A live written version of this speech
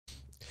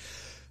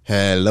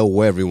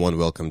Hello everyone,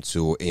 welcome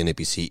to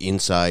NEPC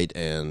Insight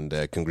and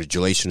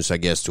congratulations I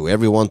guess to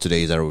everyone.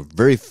 Today is our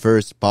very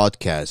first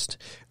podcast,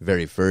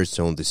 very first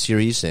on the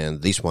series,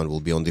 and this one will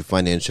be on the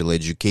financial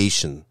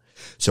education.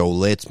 So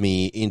let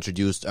me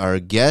introduce our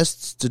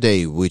guests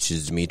today, which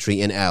is Dmitry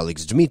and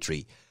Alex.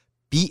 Dmitry,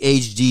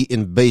 PhD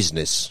in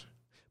Business,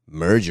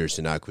 Mergers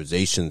and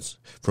Acquisitions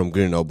from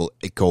Grenoble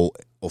École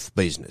of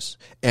Business,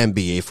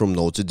 MBA from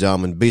Notre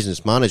Dame in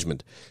Business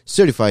Management,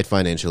 Certified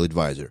Financial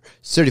Advisor,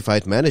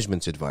 Certified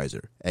Management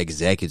Advisor,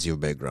 Executive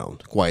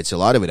background, quite a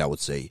lot of it I would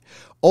say.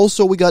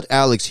 Also we got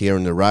Alex here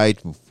on the right,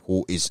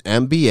 who is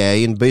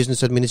MBA in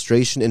Business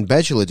Administration and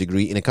Bachelor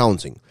degree in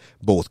Accounting,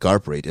 both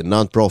corporate and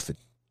non-profit.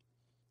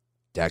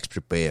 Tax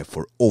preparer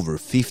for over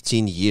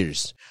 15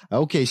 years.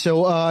 Okay,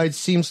 so it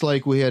seems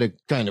like we had a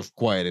kind of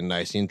quite a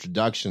nice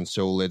introduction.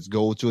 So let's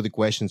go to the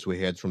questions we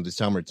had from the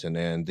Somerton,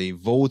 and they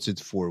voted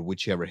for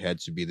whichever had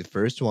to be the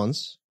first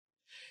ones.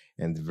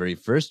 And the very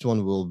first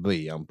one will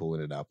be, I'm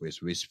pulling it up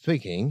as we're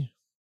speaking.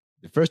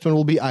 The first one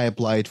will be, I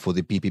applied for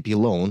the PPP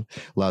loan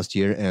last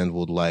year and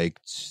would like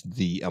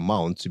the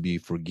amount to be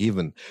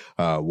forgiven.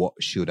 What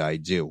should I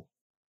do?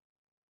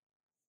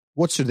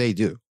 What should they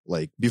do?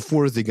 Like,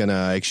 before they're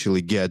gonna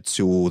actually get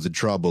to the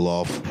trouble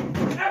of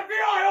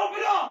FBI,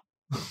 open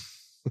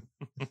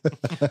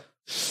up!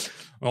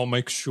 Well,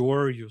 make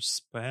sure you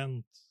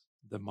spend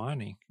the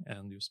money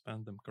and you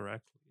spend them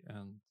correctly.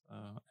 And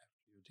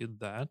after you did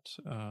that...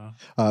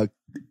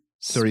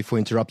 sorry for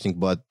interrupting,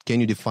 but can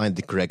you define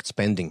the correct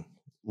spending?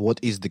 What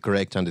is the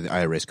correct under the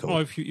IRS code? Well,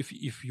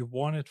 if you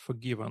want it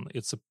forgiven,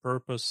 it's a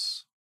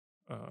purpose...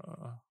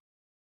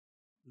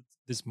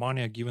 this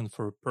money are given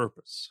for a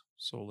purpose.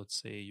 So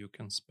let's say you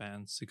can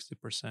spend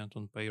 60%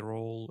 on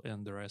payroll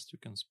and the rest you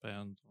can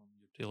spend on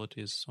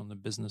utilities, on the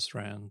business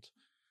rent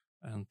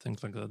and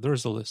things like that.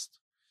 There's a list.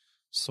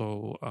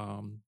 So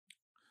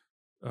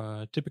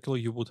typically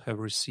you would have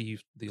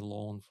received the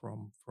loan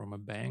from a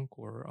bank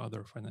or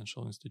other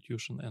financial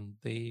institution, and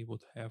they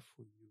would have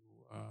for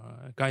you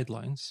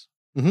guidelines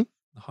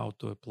how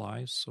to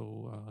apply.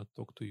 So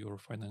talk to your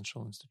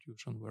financial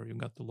institution where you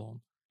got the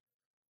loan.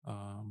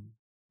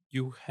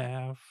 You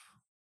have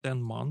 10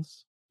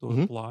 months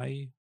to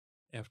apply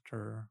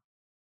after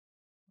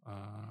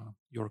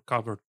your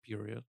covered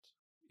period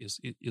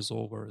is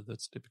over.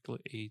 That's typically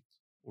 8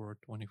 or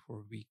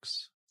 24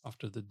 weeks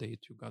after the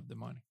date you got the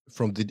money.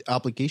 From the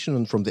application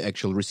and from the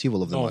actual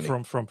receival of the money?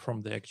 No,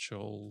 from the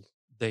actual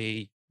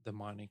day the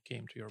money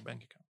came to your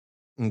bank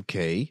account.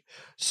 Okay.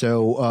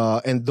 So,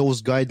 and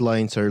those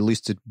guidelines are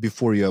listed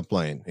before you're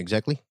applying,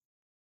 exactly?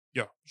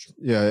 Yeah, sure.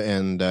 Yeah,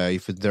 and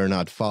if they're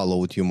not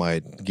followed, you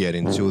might get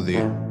into the...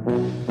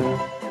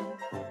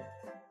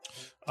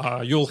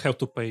 You'll have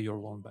to pay your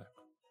loan back.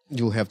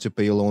 You'll have to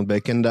pay your loan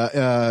back. And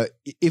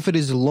if it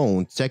is a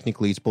loan,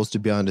 technically it's supposed to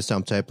be under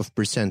some type of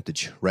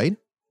percentage, right?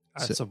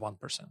 It's a 1%.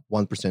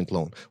 1%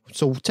 loan.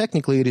 So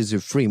technically it is a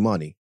free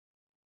money.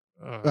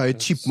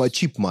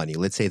 Cheap money,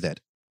 let's say that.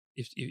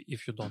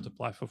 If you don't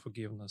apply for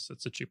forgiveness,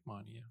 it's a cheap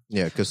money.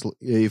 Yeah, because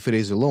if it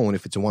is a loan,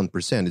 if it's a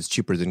 1%, it's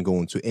cheaper than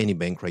going to any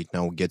bank right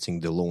now getting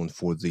the loan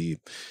for the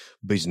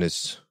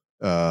business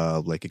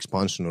like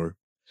expansion or...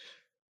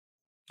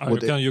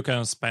 You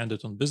can spend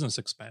it on business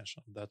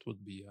expansion. That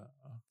would be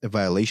a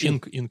violation.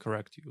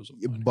 Incorrect use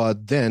of money.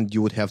 But then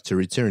you would have to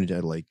return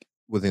it like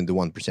within the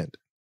 1%.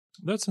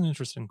 That's an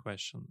interesting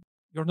question.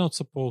 You're not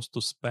supposed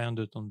to spend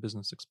it on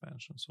business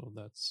expansion, so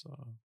that's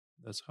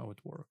how it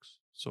works.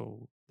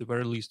 So the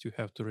very least you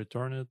have to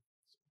return it.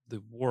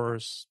 The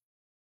worst,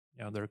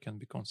 there can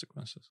be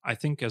consequences. I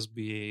think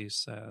SBA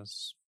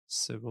says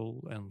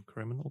civil and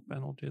criminal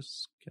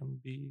penalties can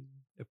be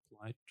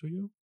applied to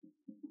you.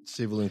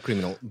 Civil and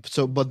criminal.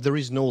 So, but there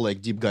is no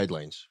like deep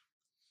guidelines.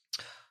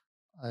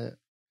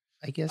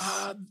 I guess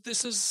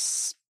this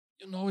is,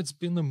 it's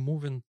been a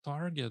moving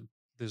target.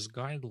 These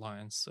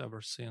guidelines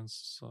ever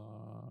since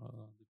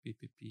the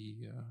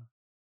PPP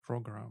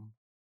program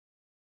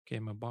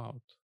came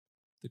about.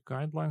 The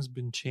guidelines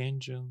been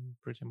changing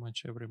pretty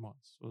much every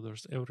month. So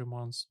there's every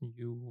month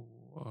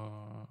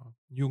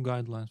new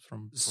guidelines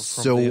from the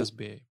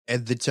SBA.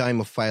 At the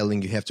time of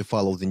filing, you have to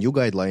follow the new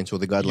guidelines or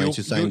the guidelines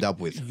you signed up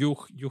with. You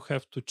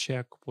have to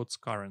check what's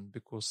current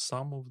because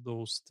some of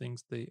those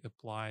things they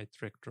apply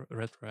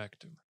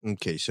retroactive.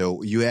 Okay,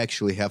 so you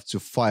actually have to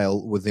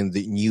file within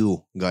the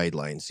new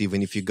guidelines,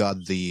 even if you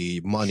got the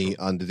money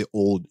under the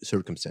old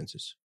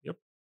circumstances. Yep.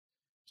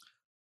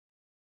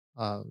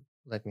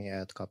 Let me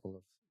add a couple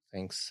of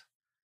things.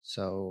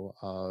 So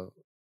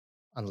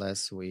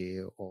unless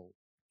we all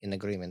in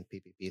agreement,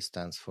 PPP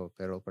stands for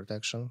Payroll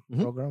Protection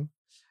Program.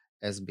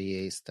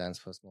 SBA stands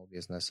for Small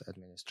Business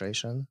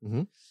Administration.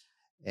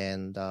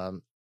 And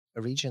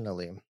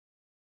originally,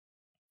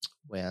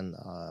 when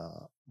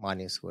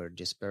monies were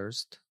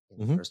dispersed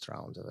in the first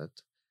round of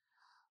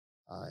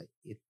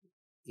it,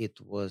 it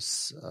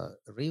was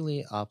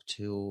really up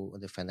to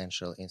the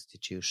financial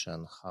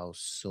institution how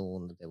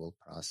soon they will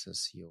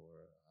process your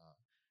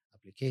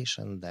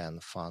application. Then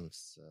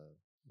funds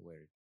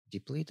were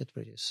depleted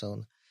pretty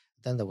soon.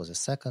 Then there was a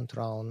second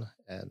round,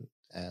 and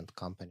and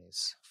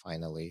companies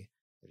finally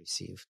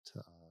received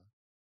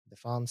the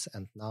funds,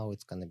 and now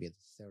it's going to be the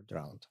third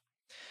round.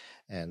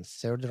 And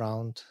third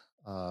round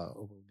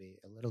will be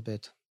a little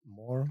bit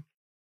more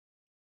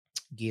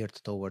geared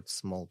towards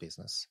small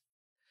business.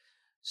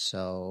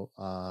 So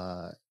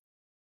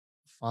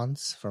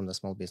funds from the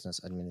small business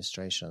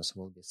administrations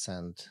will be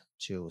sent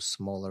to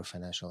smaller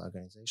financial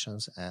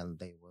organizations, and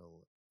they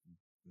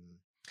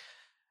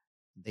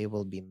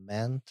will be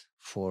meant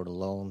for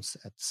loans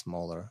at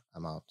smaller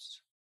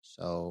amounts.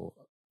 So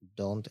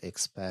don't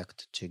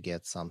expect to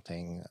get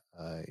something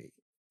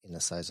in the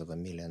size of $1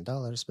 million,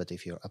 but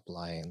if you're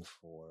applying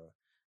for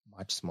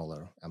much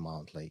smaller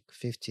amount, like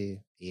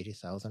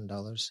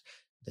 $50,000-$80,000,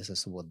 this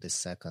is what the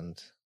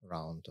second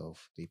round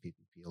of the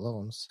PPP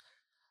loans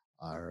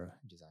are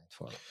designed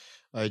for.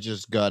 I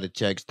just got a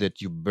text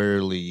that you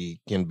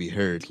barely can be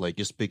heard, like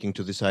you're speaking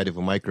to the side of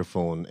a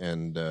microphone,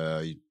 and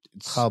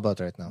it's How about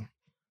right now?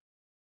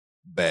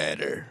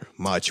 better,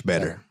 much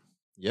better.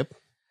 Yep.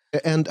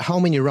 And how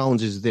many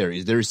rounds is there?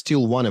 Is there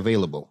still one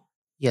available?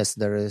 Yes,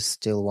 there is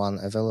still one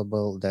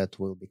available that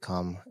will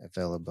become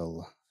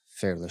available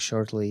fairly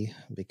shortly,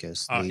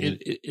 because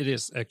it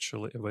is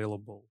actually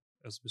available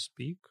as we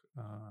speak,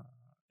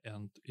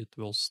 and it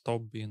will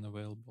stop being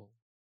available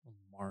on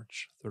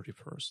March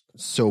 31st.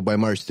 So by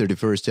March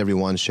 31st,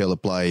 everyone shall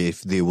apply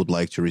if they would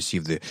like to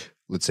receive the,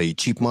 let's say,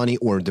 cheap money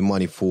or the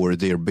money for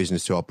their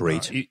business to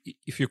operate.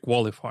 If you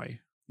qualify.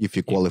 If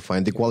you qualify,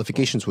 and the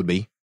qualifications would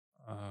be?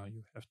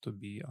 You have to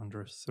be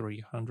under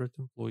 300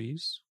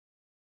 employees.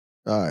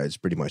 It's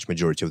pretty much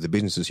majority of the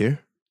businesses here.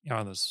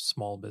 Yeah, there's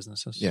small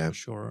businesses, for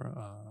sure.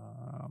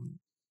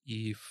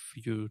 If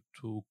you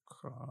took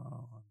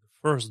the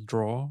first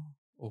draw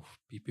of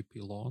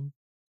PPP loan,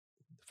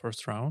 the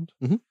first round,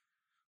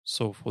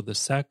 so for the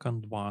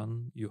second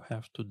one, you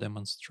have to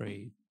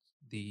demonstrate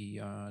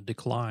the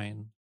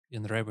decline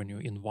in revenue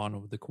in one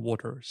of the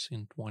quarters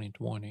in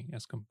 2020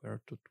 as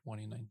compared to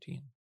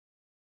 2019.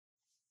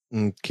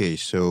 Okay,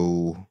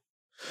 so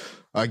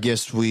I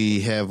guess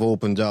we have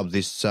opened up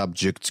this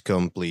subject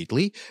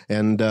completely,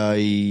 and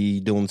I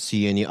don't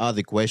see any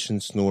other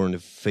questions nor on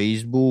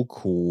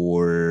Facebook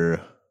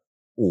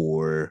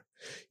or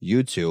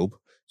YouTube.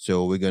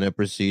 So we're gonna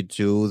proceed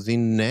to the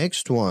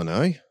next one,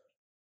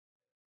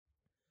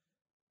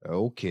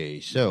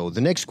 Okay, so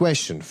the next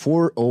question,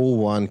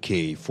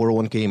 401k.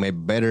 401k may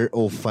better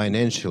off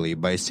financially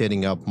by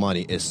setting up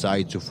money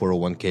aside to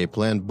 401k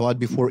plan, but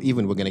before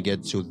even we're gonna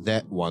get to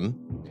that one,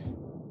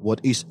 what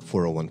is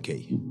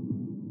 401k?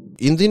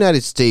 In the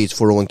United States,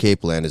 401k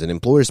plan is an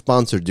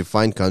employer-sponsored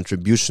defined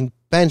contribution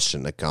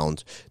pension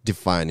account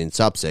defined in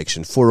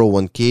subsection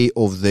 401k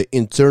of the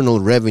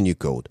Internal Revenue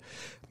Code.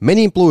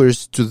 Many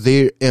employers to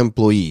their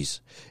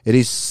employees. It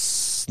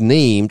is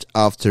named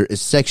after a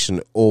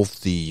section of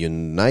the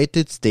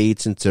United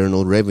States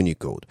Internal Revenue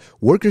Code.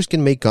 Workers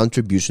can make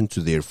contributions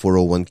to their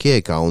 401k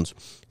accounts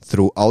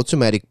through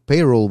automatic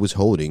payroll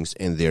withholdings,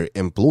 and their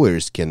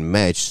employers can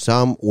match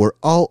some or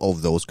all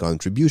of those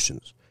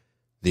contributions.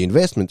 The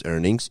investment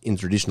earnings in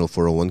traditional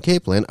 401k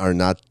plan are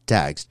not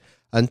taxed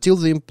until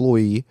the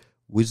employee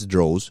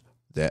withdraws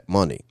that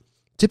money,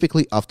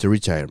 typically after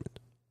retirement.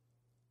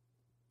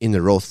 In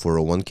a Roth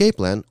 401k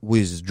plan,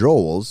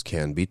 withdrawals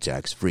can be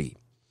tax-free.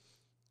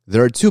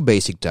 There are two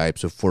basic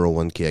types of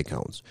 401k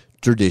accounts,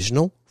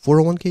 traditional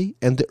 401k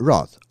and the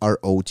Roth,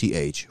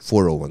 R-O-T-H,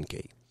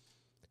 401k,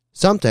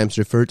 sometimes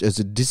referred as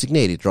a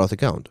designated Roth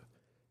account.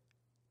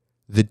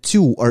 The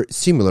two are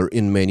similar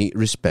in many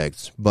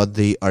respects, but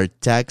they are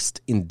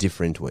taxed in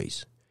different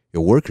ways.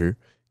 A worker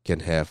can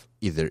have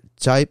either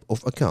type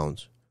of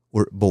account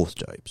or both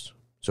types.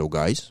 So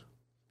guys,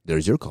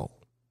 there's your call.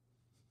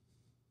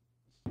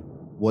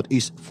 What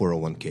is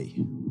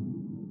 401k?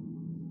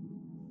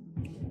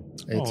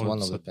 It's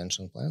one of the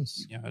pension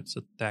plans. Yeah, it's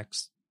a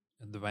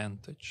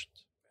tax-advantaged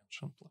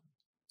pension plan.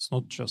 It's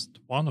not just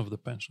one of the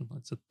pension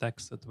plans, it's a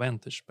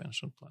tax-advantaged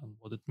pension plan.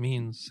 What it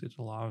means, it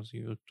allows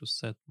you to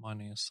set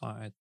money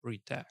aside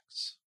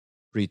pre-tax.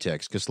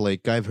 Pre-tax, because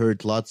like I've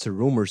heard lots of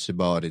rumors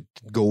about it.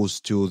 It goes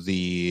to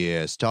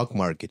the stock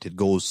market, it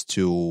goes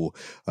to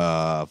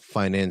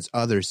finance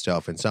other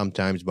stuff, and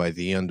sometimes by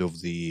the end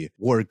of the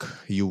work,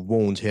 you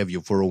won't have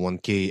your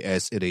 401k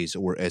as it is,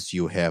 or as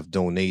you have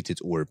donated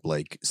or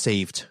like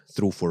saved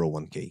through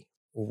 401k.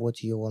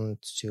 What you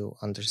want to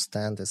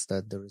understand is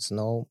that there is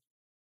no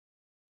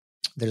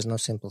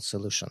simple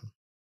solution.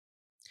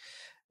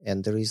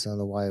 And the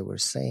reason why we're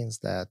saying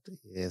that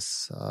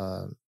is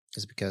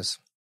because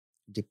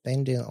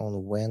depending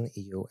on when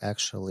you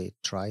actually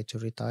try to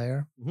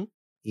retire,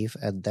 if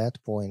at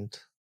that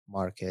point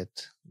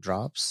market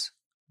drops,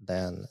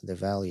 then the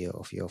value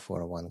of your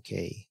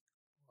 401k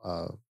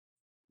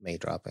may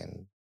drop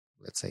in,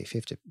 let's say,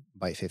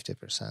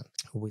 50%.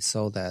 We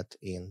saw that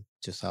in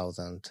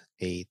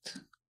 2008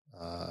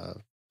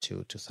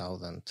 to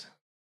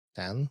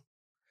 2010.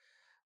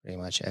 Pretty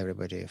much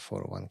everybody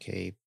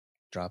 401k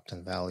dropped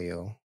in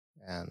value,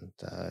 and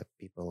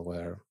people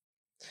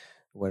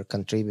were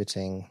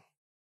contributing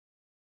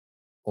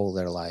all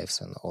their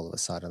lives, and all of a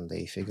sudden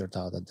they figured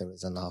out that there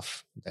is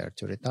enough there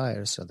to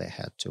retire, so they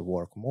had to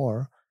work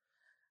more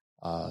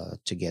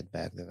to get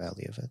back the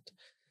value of it.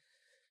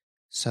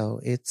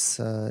 So it's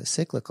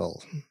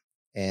cyclical.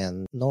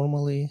 And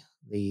normally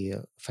the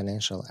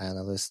financial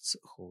analysts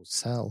who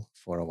sell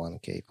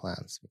 401k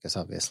plans, because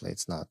obviously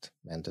it's not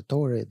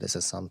mandatory, this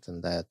is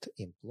something that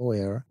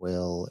employer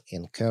will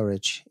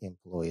encourage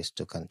employees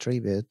to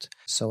contribute.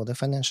 So the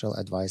financial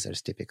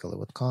advisors typically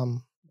would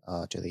come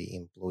to the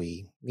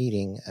employee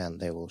meeting, and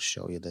they will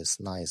show you this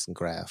nice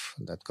graph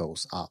that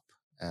goes up.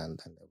 And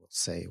then they will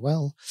say,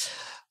 well,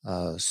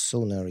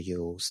 sooner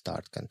you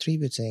start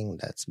contributing,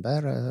 that's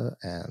better.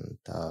 And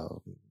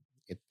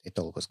it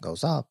always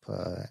goes up,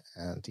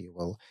 and you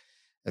will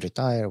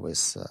retire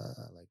with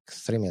like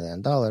 $3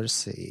 million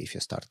if you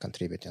start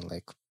contributing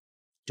like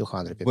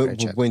 200 per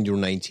paycheck. When you're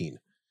 19.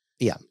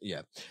 Yeah.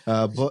 Yeah.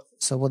 But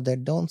so what they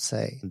don't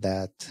say,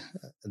 that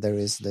there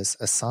is this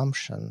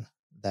assumption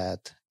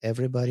that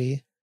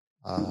everybody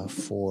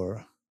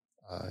for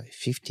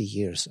 50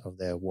 years of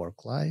their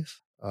work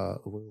life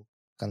will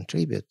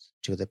contribute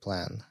to the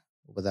plan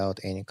without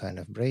any kind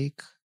of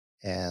break,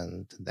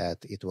 and that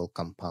it will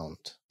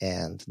compound.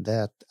 And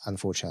that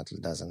unfortunately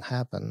doesn't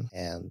happen,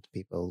 and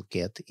people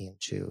get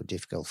into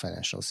difficult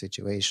financial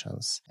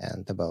situations.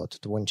 And about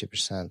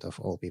 20% of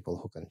all people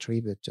who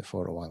contribute to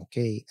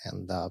 401k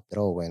end up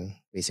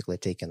basically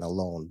taking a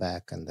loan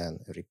back and then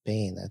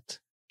repaying it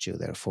to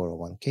their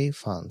 401k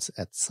funds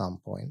at some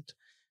point.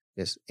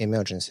 Because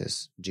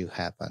emergencies do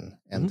happen,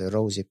 and the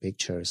rosy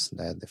pictures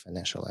that the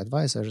financial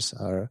advisors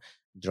are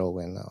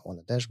drawing on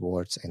the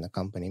dashboards in the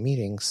company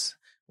meetings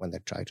when they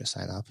try to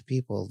sign up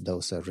people,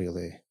 those are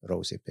really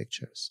rosy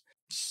pictures.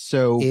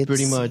 So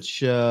pretty much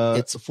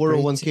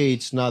 401k,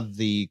 it's not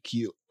the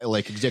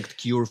exact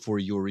cure for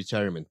your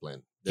retirement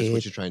plan. That's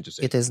what you're trying to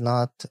say. It is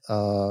not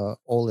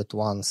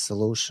all-at-once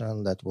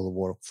solution that will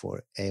work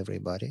for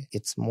everybody.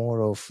 It's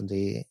more of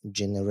the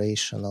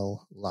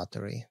generational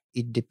lottery.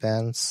 It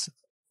depends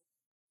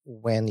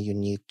when you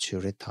need to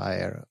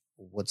retire,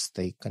 what's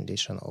the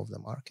condition of the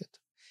market.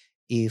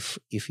 If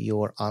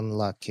you're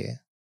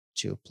unlucky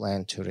to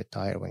plan to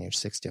retire when you're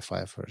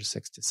 65 or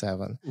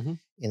 67,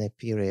 in a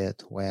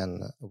period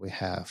when we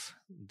have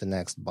the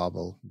next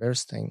bubble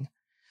bursting,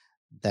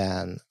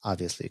 then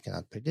obviously you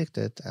cannot predict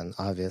it, and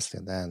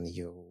obviously then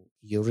you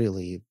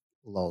really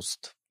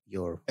lost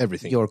your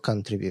everything, your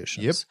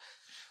contributions. Yep.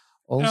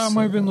 Also,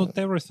 maybe not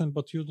everything,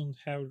 but you don't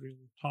have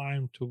really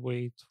time to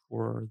wait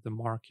for the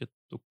market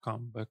to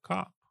come back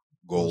up.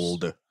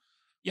 Gold.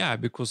 Yeah,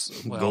 because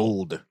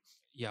gold.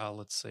 Yeah,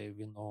 let's say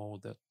we know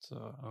that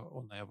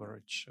on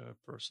average a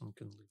person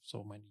can live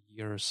so many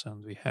years,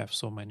 and we have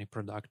so many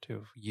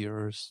productive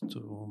years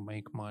to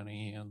make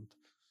money, and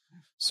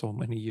so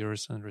many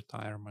years in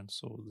retirement.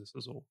 So this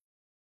is all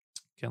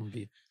can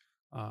be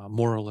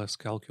more or less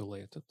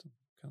calculated,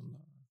 can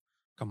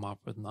come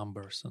up with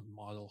numbers and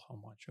model how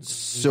much.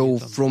 So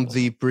from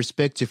the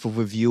perspective of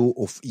a view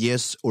of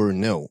yes or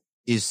no,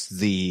 is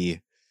the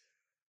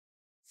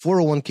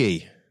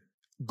 401k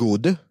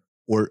good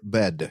or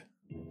bad?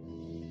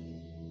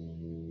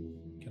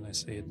 Can I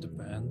say it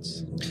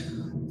depends?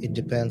 It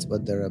depends,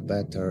 but there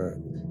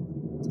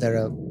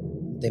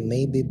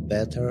may be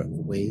better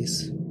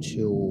ways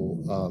to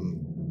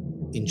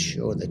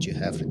ensure that you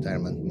have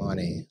retirement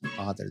money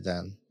other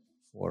than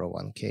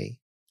 401k.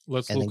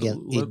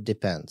 It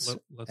depends.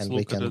 Let's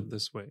look at it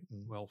this way.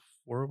 Well,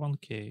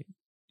 401k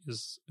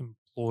is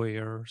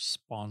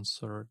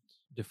employer-sponsored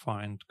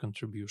defined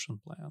contribution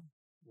plan.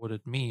 What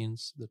it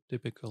means that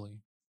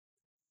typically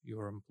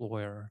your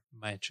employer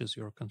matches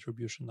your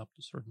contribution up to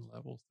a certain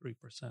level, 3% or 6%,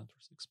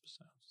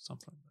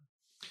 something like that.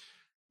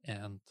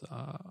 And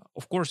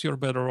of course, you're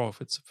better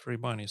off. It's free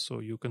money, so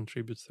you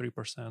contribute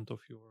 3% of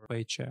your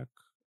paycheck,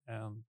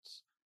 and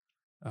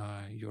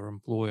your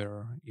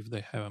employer, if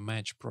they have a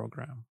match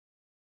program.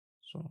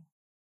 So,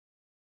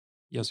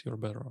 yes, you're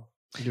better off.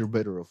 You're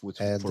better off with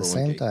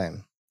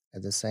 401k.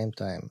 At the same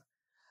time,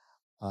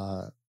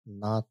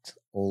 not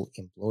all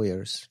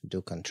employers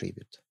do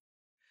contribute.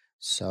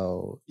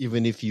 So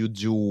even if you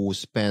do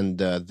spend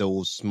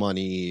those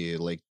money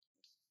like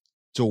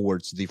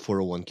towards the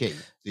 401k,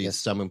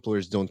 some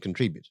employers don't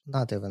contribute.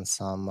 Not even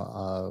some.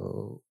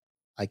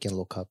 I can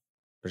look up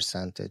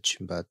percentage,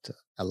 but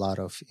a lot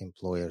of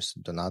employers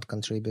do not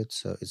contribute.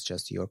 So it's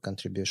just your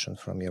contribution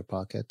from your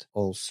pocket.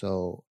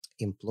 Also,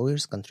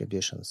 employers'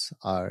 contributions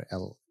are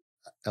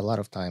a lot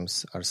of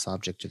times are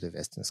subject to the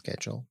vesting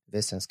schedule.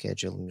 Vesting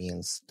schedule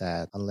means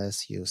that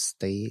unless you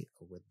stay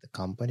with the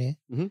company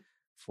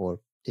for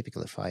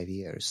typically 5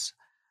 years,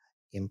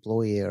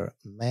 employer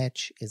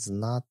match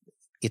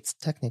it's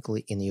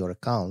technically in your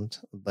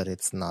account, but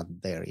it's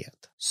not there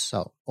yet.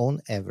 So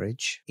on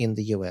average in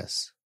the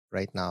US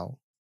right now,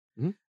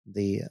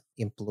 the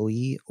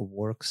employee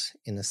works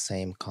in the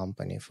same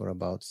company for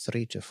about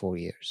 3 to 4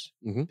 years,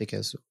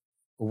 because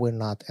we're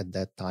not at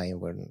that time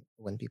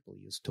when people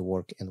used to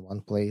work in one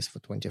place for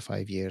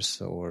 25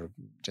 years or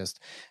just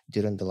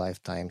during the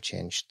lifetime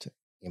changed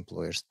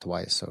employers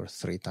twice or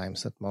 3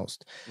 times at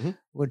most.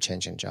 We're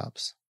changing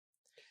jobs.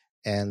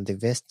 And the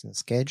vesting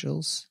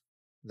schedules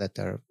that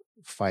are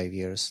 5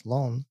 years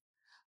long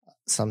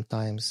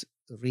sometimes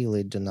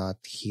really do not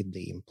hit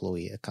the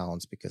employee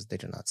accounts because they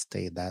do not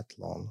stay that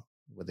long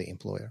with the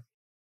employer.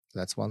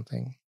 That's one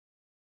thing.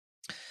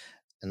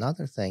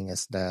 Another thing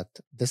is that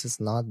this is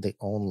not the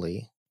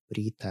only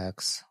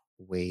pre-tax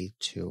way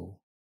to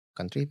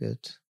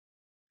contribute.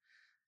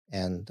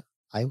 And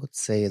I would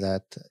say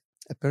that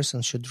a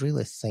person should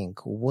really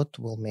think what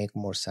will make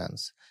more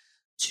sense,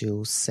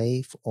 to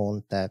save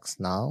on tax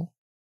now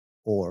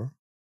or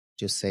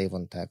to save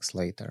on tax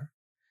later.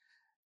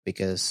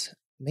 Because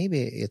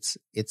maybe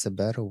it's a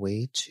better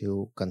way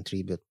to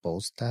contribute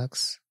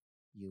post-tax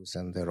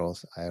using the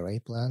Roth IRA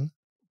plan,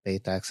 pay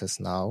taxes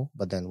now,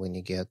 but then when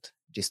you get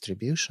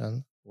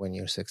distribution, when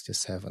you're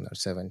 67 or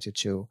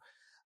 72,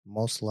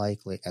 most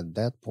likely at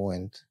that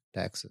point,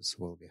 taxes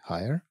will be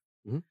higher.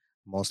 Mm-hmm.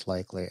 Most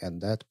likely at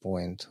that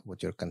point,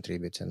 what you're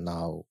contributing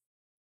now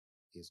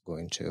is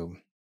going to...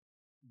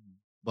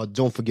 But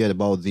don't forget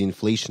about the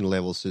inflation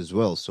levels as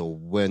well. So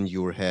when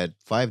you had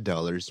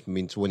 $5,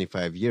 in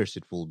 25 years,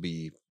 it will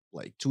be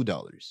like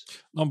 $2.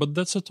 No, but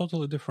that's a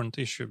totally different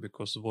issue,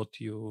 because what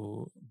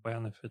you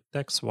benefit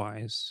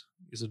tax-wise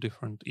is a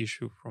different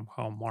issue from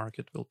how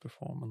market will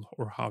perform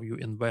or how you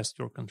invest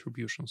your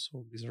contributions.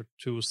 So these are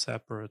two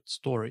separate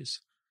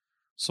stories.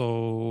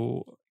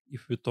 So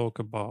if we talk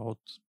about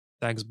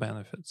tax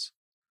benefits,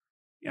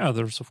 yeah,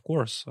 there's of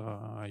course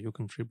you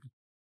contribute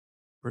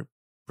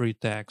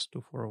pre-tax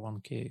to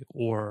 401k,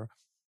 or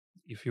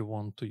if you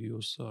want to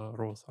use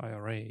Roth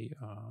IRA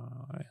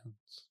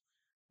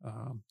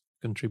and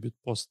contribute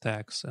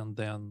post-tax, and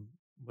then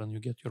when you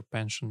get your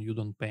pension, you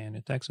don't pay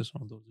any taxes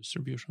on those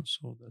distributions.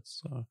 So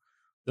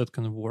that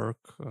can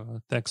work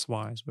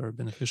tax-wise very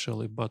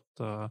beneficially. But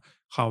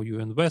how you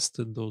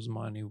invested those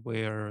money,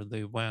 where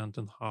they went,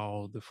 and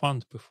how the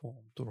fund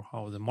performed or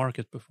how the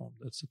market performed,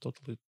 that's a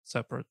totally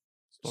separate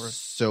story.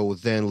 So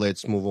then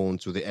let's move on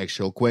to the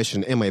actual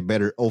question. Am I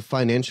better off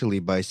financially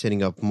by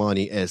setting up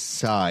money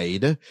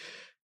aside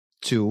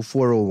to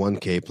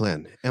 401k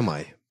plan? Am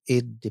I?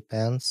 It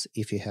depends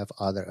if you have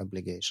other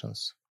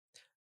obligations.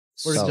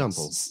 For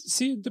example?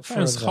 See, it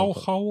depends. How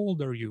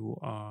old are you?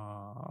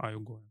 Are you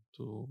going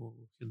to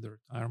hit the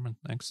retirement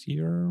next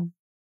year?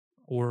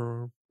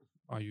 Or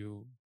are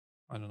you,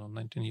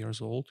 19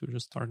 years old? You're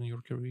just starting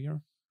your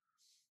career?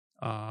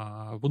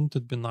 Wouldn't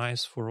it be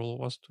nice for all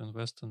of us to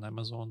invest in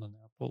Amazon and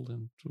Apple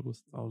in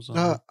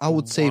 2000? I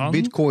would say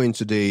Bitcoin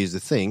today is the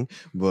thing,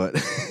 but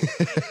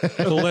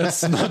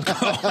let's not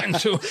go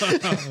into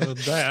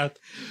that.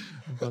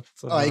 But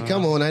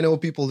come on, I know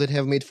people that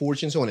have made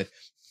fortunes on it.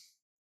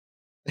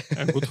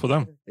 Good for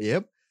them.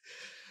 Yep.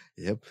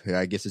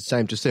 I guess it's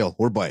time to sell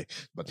or buy,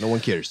 but no one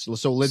cares.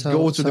 So let's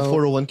go to the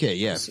 401k.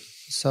 Yeah.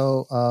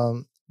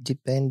 So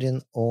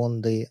depending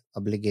on the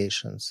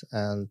obligations,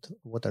 and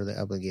what are the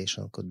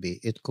obligations could be?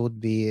 It could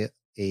be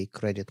a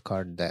credit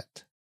card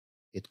debt.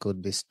 It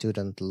could be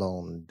student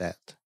loan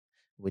debt,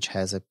 which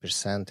has a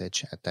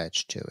percentage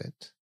attached to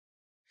it.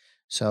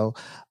 So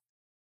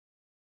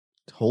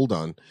hold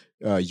on.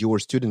 Your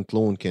student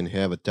loan can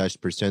have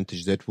attached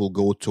percentage that will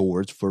go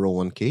towards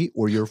 401k,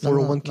 or your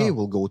 401k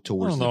will go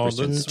towards the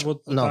percentage. That's what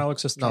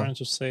Alex is trying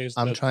to say. Is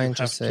I'm that trying you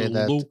to have say to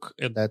that look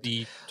at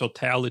the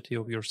totality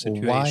of your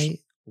situation.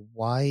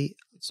 Why?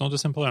 It's not a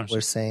simple answer.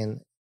 We're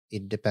saying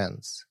it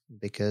depends,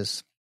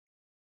 because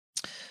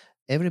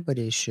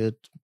everybody should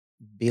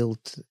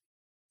build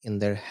in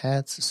their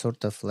heads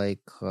sort of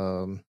like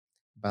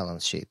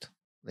balance sheet.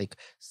 Like,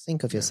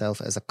 think of yourself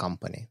as a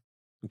company.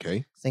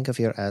 Okay. Think of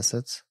your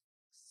assets.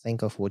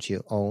 Think of what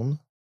you own.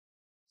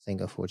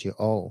 Think of what you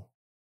owe.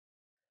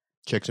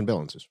 Checks and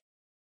balances,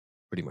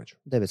 pretty much.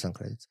 Debits and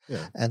credits.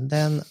 Yeah. And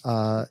then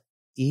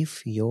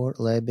if your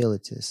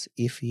liabilities,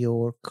 if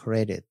your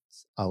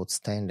credits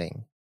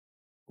outstanding,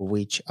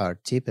 which are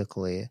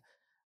typically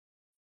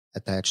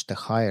attached a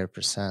higher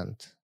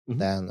percent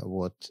than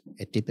what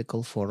a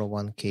typical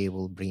 401k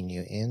will bring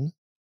you in,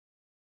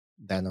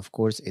 then of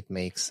course it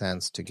makes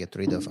sense to get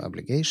rid of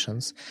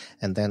obligations.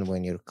 And then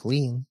when you're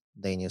clean,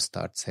 then you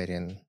start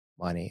setting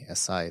money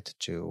aside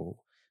to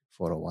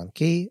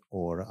 401k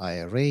or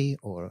IRA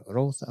or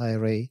Roth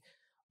IRA.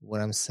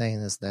 What I'm saying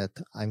is that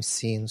I'm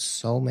seeing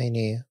so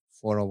many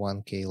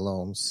 401k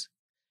loans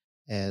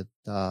at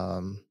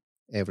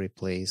every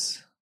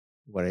place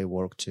where I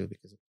work to,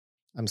 because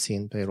I'm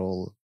seeing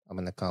payroll, I'm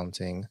in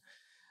accounting,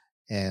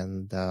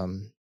 and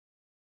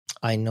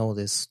I know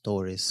these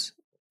stories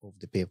of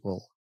the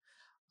people.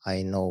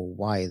 I know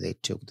why they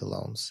took the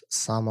loans.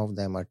 Some of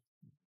them are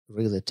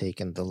really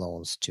taking the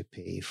loans to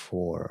pay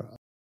for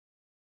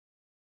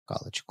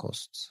college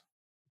costs.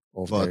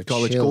 But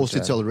college costs,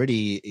 it's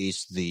already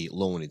is the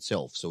loan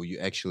itself, so you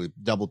actually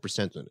double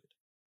percent on it.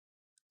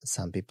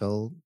 Some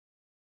people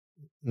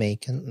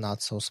making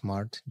not so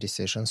smart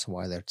decisions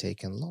while they're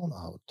taking loan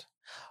out.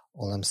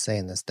 All I'm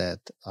saying is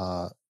that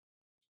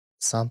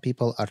some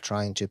people are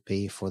trying to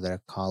pay for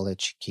their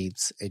college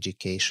kids'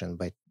 education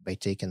by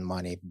taking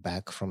money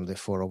back from the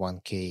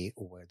 401k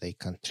where they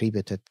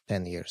contributed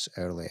 10 years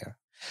earlier,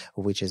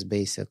 which is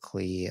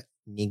basically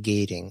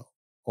negating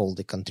all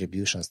the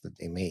contributions that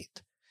they made.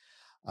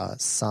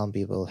 Some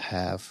people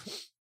have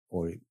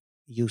or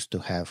used to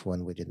have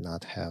when we did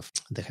not have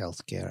the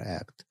Healthcare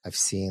Act. I've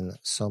seen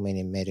so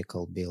many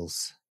medical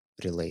bills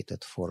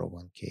related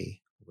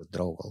 401k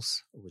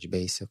withdrawals, which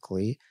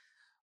basically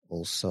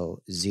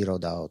also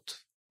zeroed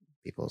out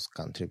people's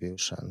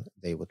contribution.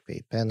 They would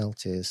pay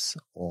penalties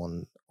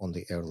on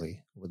the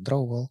early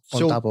withdrawal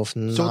on top of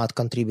not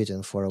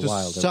contributing for a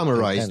while. To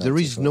summarize, there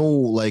is no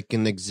like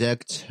an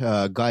exact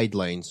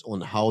guidelines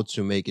on how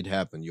to make it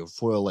happen. Your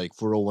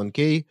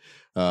 401k,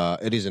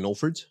 it isn't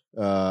offered.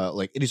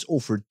 It is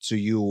offered to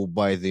you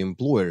by the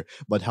employer,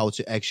 but how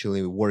to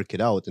actually work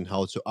it out and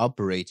how to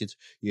operate it,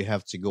 you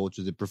have to go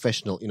to the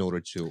professional in order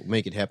to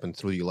make it happen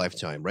through your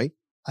lifetime, right?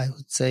 I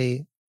would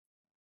say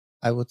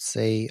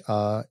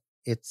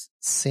it's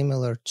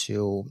similar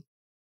to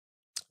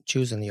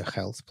choosing your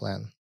health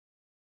plan,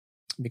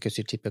 because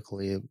you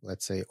typically,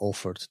 let's say,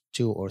 offered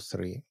 2 or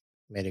 3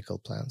 medical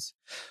plans.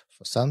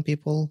 For some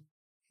people,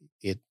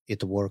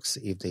 it works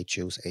if they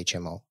choose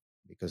HMO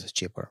because it's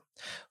cheaper.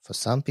 For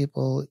some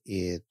people,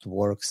 it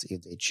works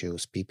if they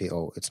choose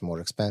PPO. It's more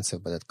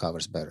expensive, but it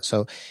covers better.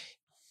 So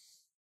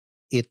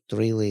it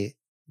really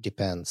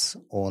depends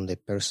on the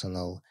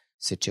personal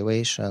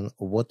situation.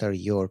 What are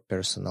your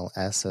personal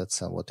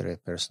assets and what are your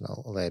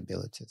personal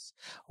liabilities?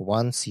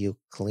 Once you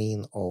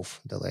clean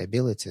off the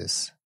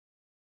liabilities,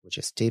 which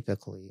is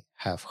typically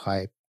have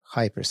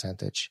high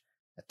percentage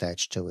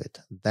attached to it,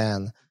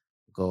 then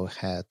go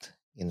ahead,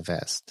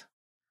 invest.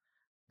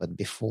 But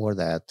before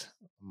that,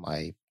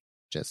 my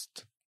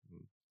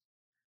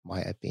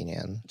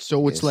opinion.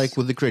 So it's like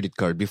with the credit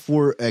card.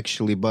 Before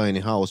actually buying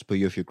a house,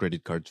 pay off your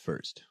credit card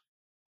first.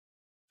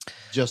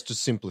 Just to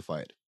simplify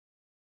it.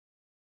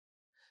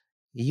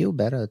 You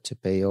better to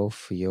pay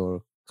off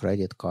your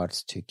credit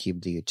cards to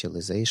keep the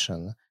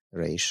utilization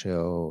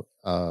ratio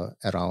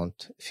around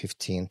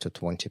 15 to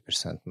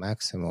 20%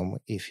 maximum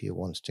if you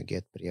want to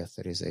get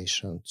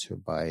pre-authorization to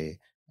buy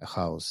a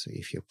house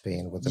if you're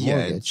paying with the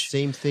mortgage.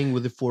 Same thing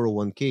with the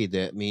 401k.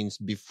 That means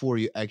before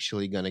you're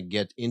actually going to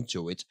get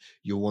into it,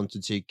 you want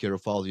to take care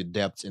of all your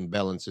debts and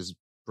balances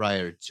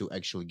prior to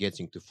actually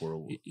getting to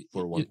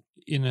 401k.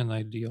 In an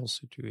ideal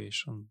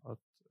situation, but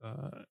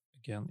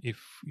again, if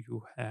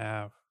you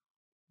have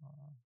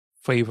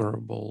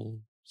favorable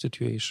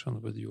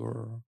situation with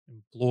your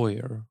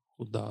employer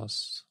who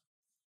does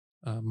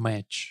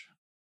match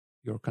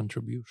your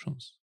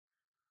contributions,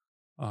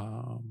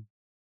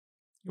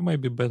 you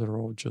might be better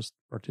off just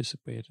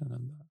participating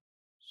in that.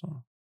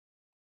 So,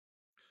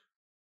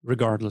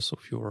 regardless of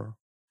your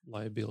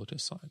liability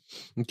side.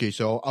 Okay,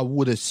 so I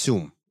would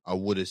assume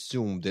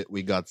that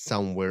we got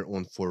somewhere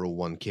on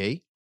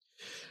 401k.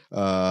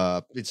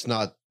 It's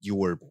not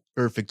your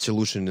perfect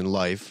solution in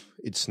life.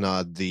 It's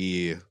not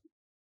the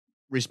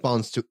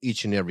response to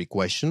each and every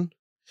question,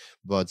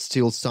 but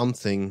still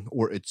something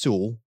or a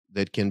tool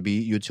that can be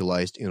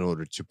utilized in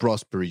order to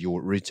prosper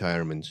your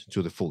retirement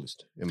to the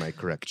fullest. Am I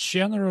correct?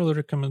 General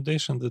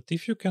recommendation that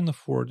if you can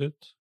afford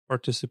it,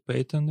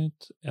 participate in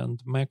it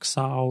and max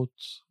out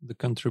the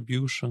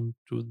contribution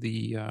to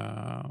the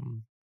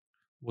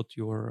what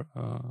your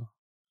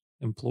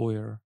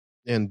employer.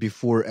 And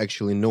before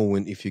actually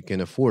knowing if you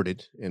can afford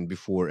it, and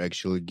before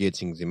actually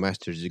getting the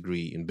master's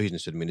degree in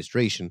business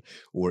administration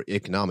or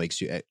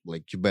economics, you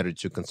better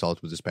to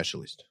consult with a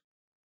specialist.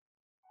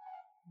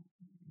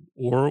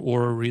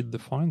 Or read the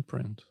fine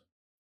print.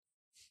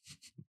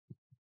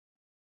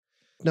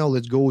 Now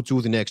let's go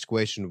to the next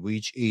question,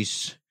 which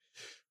is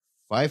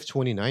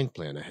 529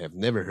 plan. I have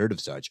never heard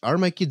of such. Are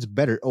my kids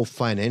better off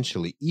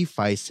financially if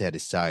I set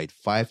aside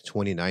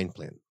 529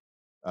 plan?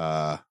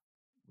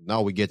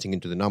 Now we're getting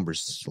into the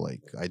numbers.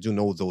 Like, I do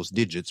know those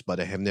digits, but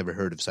I have never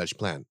heard of such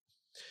plan.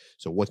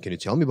 So what can you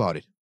tell me about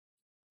it?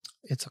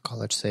 It's a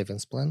college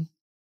savings plan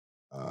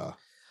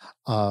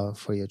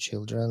for your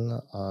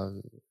children.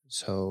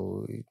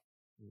 So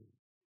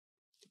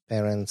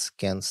parents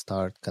can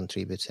start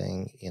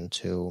contributing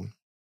into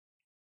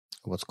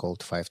what's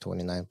called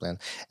 529 plan.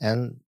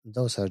 And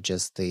those are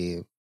just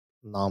the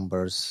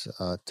numbers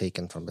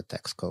taken from the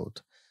tax code.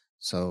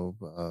 So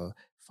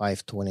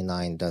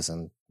 529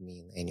 doesn't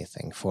mean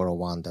anything.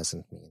 401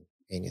 doesn't mean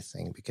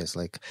anything, because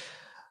like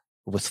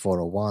with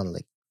 401,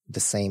 like the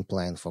same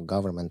plan for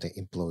government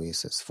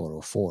employees is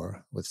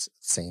 404, with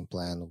same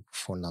plan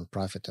for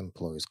nonprofit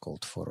employees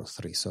called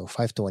 403. So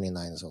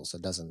 529 is also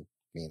doesn't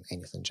mean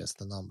anything, just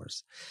the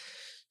numbers.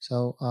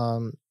 So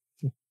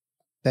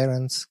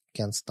parents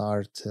can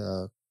start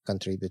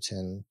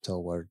contributing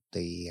toward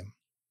the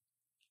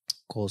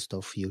cost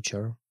of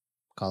future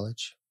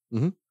college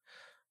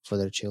for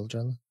their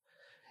children.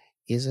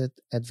 Is it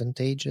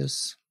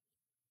advantageous?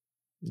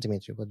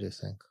 Dmitry, what do you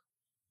think?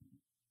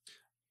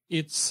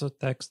 It's a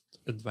tax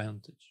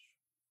advantage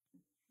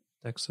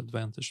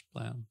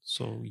plan.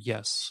 So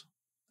yes.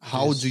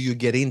 How do you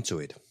get into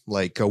it?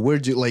 Like, where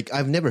do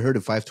I've never heard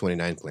of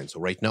 529 plan. So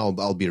right now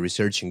I'll be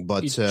researching,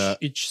 but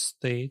each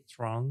state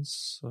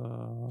runs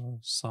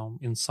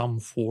in some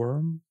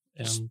form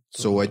And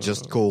So I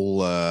just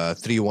call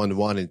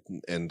 311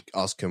 and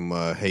ask him,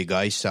 hey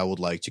guys, I would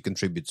like to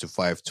contribute to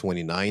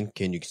 529.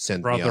 Can you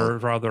send me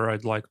out? rather,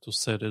 I'd like to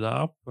set it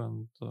up.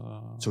 And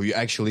So you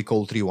actually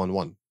call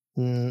 311?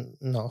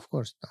 No, of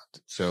course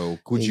not. So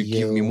could you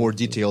give me more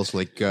details?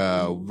 Like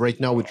right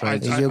now we're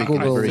trying to speak in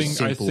very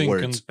simple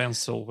words. In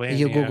Pennsylvania,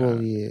 You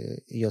Google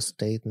your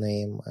state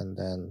name and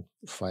then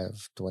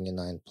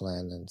 529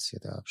 plan and see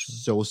the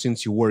options. So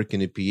since you work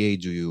in a PA,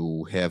 do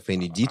you have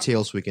any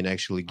details we can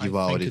actually give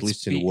out, at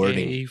least in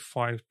wording?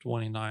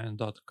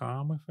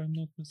 PA529.com, if I'm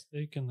not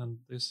mistaken. And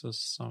this is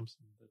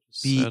something that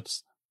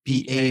is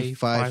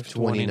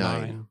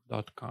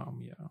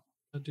PA529.com, yeah.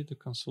 I did a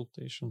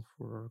consultation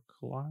for a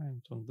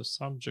client on the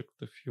subject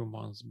a few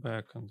months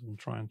back, and I'm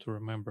trying to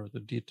remember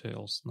the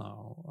details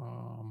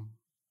now.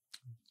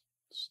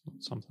 It's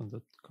not something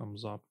that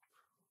comes up,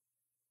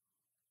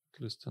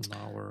 at least in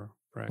our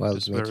practice. Well,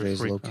 Dmitry very is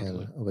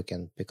frequently. looking. We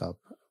can pick up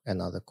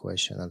another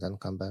question and then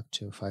come back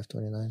to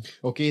 529.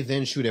 Okay,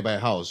 then should I buy a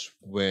house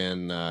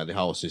when the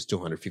house is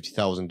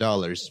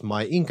 $250,000?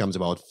 My income's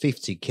about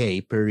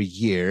 $50K per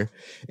year,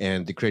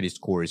 and the credit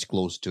score is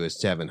close to a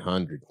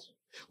 700.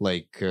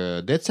 Like,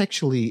 that's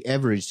actually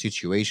average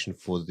situation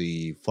for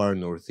the far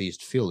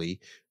northeast Philly,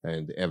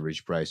 and the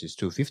average price is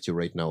 $250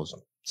 right now,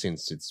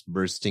 since it's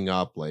bursting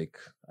up like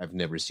I've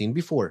never seen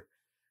before.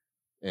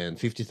 And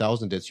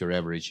 50,000, that's your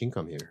average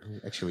income here.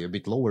 Actually, a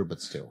bit lower, but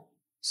still.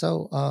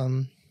 So,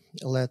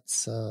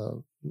 let's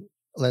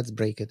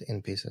break it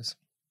in pieces.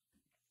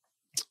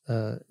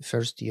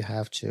 First, you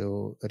have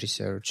to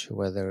research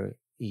whether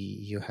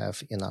you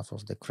have enough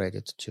of the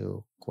credit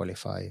to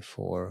qualify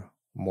for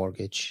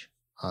mortgage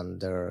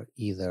under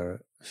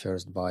either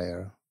first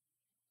buyer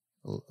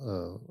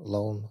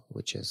loan,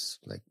 which is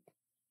like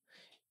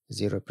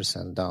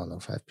 0% down or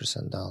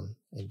 5% down.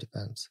 It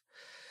depends.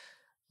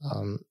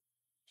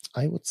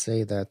 I would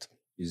say that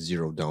is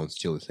zero down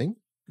still a thing?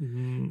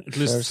 At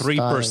least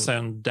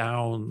 3%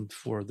 down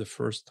for the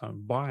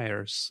first-time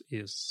buyers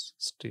is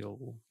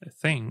still a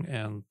thing,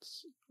 and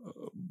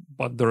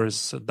but there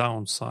is a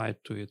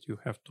downside to it. You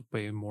have to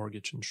pay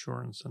mortgage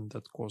insurance, and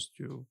that costs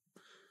you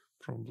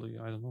probably,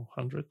 I don't know,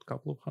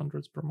 couple of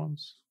hundreds per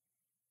month.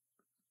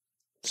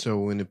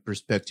 So in a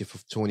perspective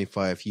of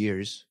 25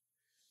 years,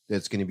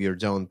 that's going to be your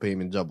down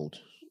payment doubled.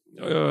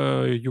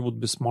 You would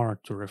be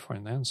smart to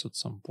refinance at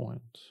some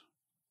point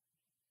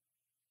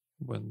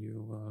when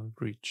you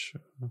reach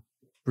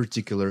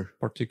particular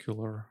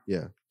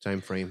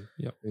time frame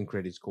in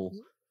credit score.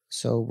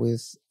 So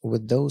with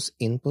those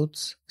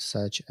inputs,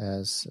 such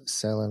as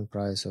selling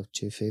price of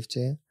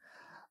 $250,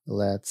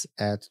 let's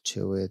add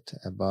to it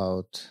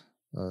about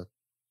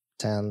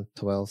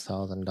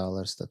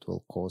 $10,000-$12,000 that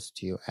will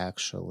cost you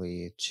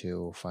actually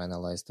to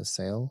finalize the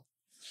sale.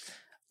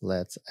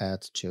 Let's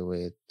add to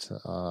it,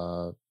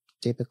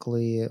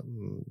 typically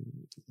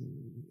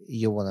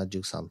you want to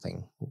do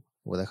something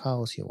with a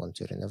house, you want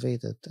to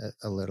renovate it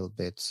a little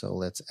bit, so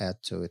let's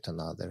add to it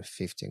another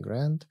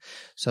 $50,000.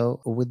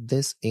 So with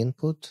this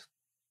input,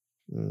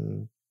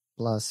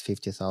 plus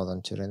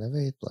 50,000 to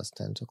renovate, plus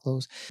 10 to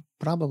close,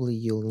 probably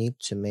you'll need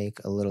to make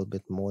a little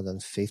bit more than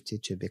 50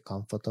 to be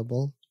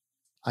comfortable.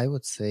 I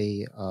would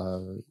say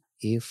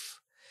if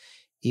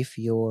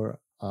your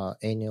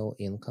annual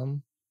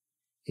income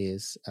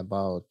is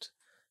about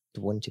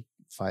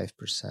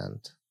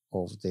 25%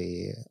 of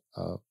the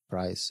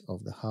price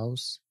of the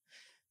house,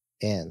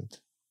 and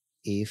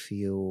if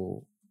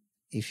you're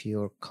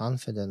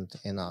confident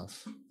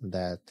enough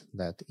that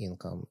that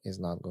income is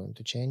not going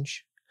to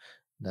change,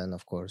 then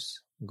of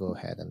course go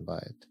ahead and buy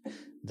it.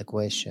 The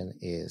question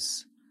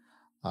is,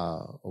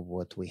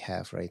 what we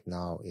have right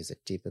now is a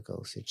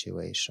typical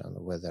situation,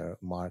 whether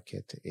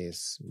market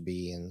is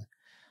being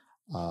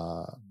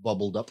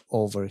bubbled up,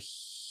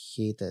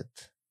 overheated,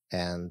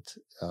 and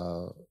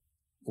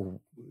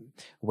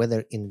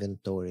whether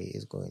inventory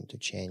is going to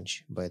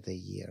change by the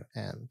year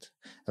end.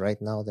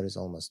 Right now, there is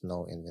almost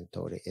no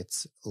inventory.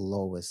 It's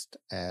lowest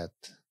at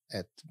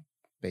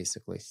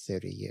basically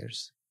 30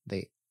 years.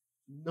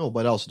 No,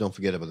 but also don't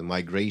forget about the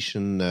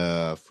migration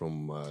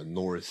from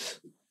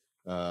north.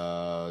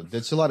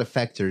 There's a lot of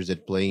factors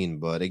that play in,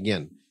 but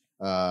again,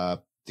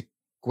 the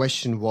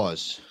question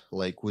was,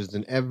 like, with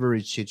an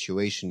average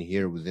situation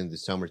here within the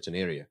Somerton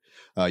area,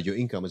 your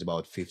income is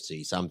about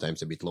 50,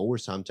 sometimes a bit lower,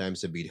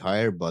 sometimes a bit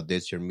higher, but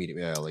that's your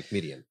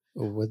median.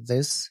 With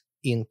this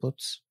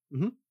inputs,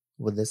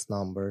 with these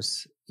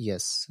numbers,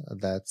 yes,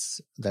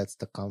 that's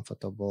the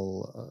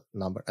comfortable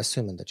number,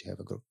 assuming that you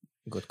have a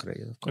good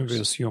credit, of course. We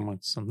assume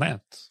it's a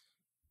net,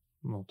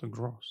 not a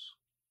gross.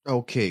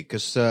 Okay,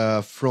 because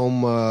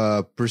from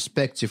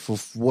perspective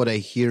of what I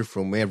hear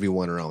from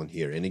everyone around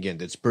here, and again,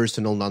 that's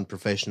personal,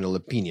 non-professional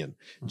opinion,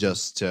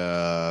 just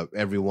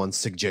everyone's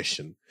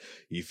suggestion.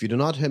 If you do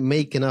not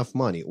make enough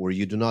money, or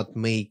you do not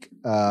make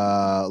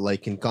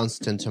like in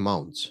constant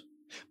amounts,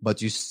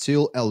 but you're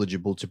still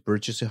eligible to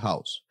purchase a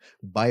house,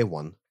 buy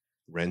one,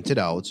 rent it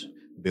out,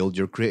 build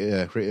your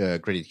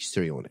credit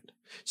history on it.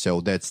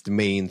 So that's the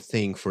main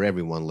thing for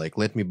everyone. Like,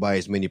 let me buy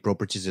as many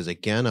properties as I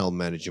can. I'll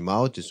manage them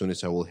out. As soon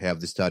as I will have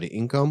the steady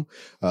income,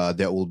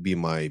 that will be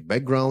my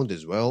background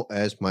as well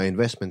as my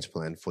investments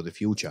plan for the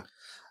future.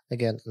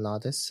 Again,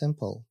 not as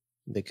simple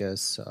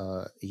because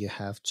you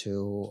have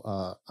to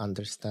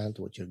understand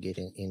what you're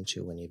getting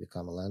into when you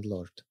become a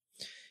landlord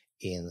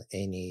in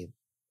any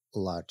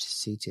large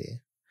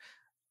city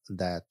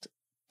that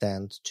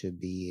tend to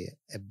be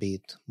a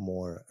bit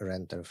more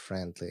renter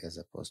friendly as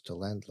opposed to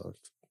landlord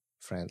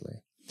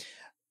friendly.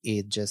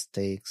 It just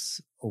takes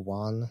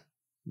one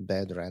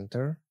bad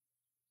renter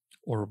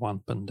Or one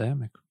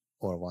pandemic.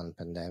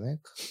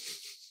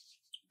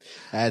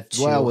 That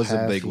was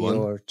a big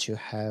one. To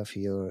have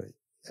your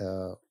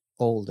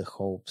all the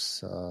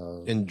hopes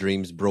and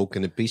dreams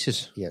broken to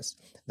pieces. Yes,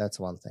 that's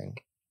one thing.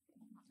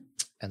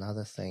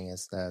 Another thing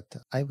is that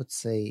I would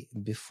say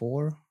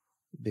before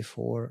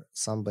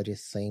somebody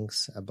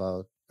thinks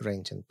about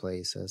renting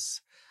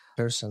places,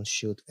 person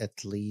should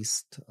at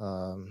least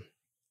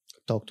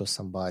talk to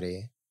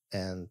somebody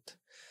and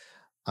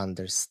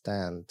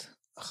understand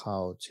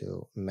how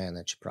to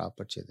manage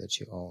property that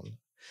you own.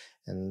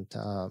 And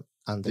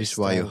this is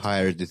why you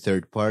hired the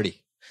third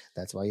party.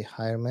 That's why you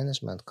hire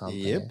management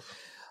company. Yep.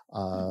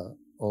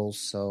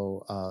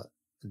 Also,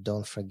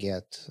 don't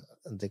forget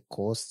the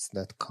costs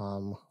that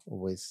come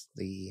with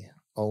the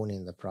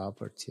owning the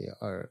property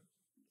are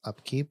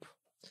upkeep,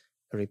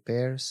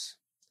 repairs,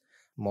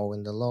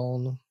 mowing the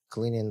lawn,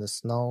 cleaning the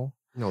snow.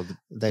 No,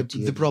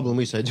 the problem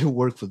is I do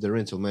work for the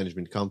rental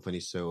management company,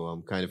 so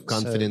I'm kind of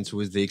confident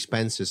with the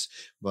expenses,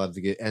 but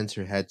the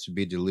answer had to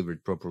be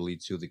delivered properly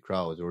to the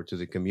crowd or to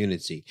the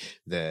community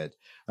that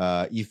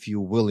if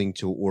you're willing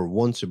to or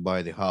want to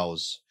buy the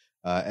house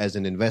as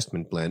an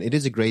investment plan, it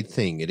is a great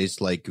thing. It is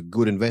like a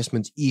good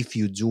investment if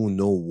you do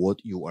know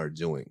what you are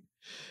doing.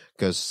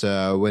 Because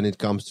when it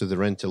comes to the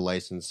rental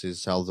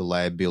licenses, all the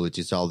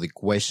liabilities, all the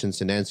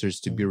questions and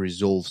answers to be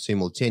resolved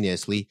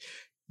simultaneously,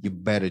 you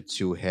better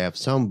to have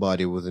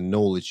somebody with a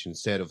knowledge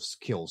instead of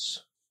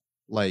skills.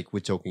 Like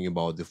we're talking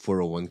about the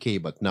 401k,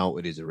 but now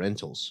it is the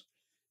rentals.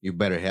 You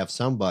better have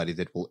somebody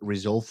that will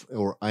resolve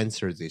or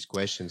answer these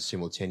questions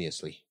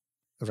simultaneously.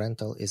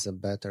 Rental is a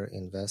better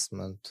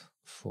investment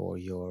for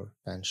your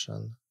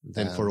pension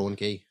than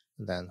 401k.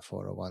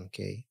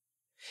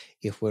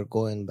 If we're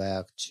going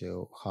back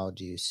to how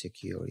do you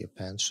secure your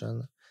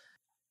pension,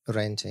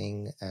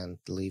 renting and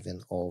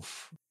living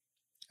off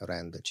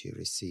rent that you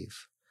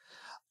receive,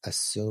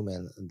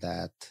 assuming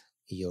that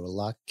you're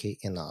lucky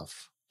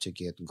enough to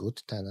get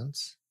good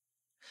tenants,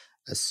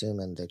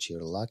 assuming that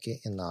you're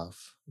lucky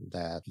enough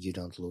that you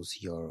don't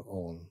lose your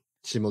own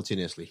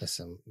simultaneously.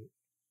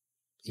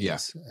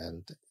 Yes,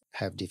 and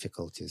have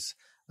difficulties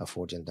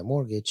affording the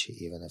mortgage,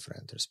 even if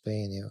renter's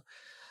paying you.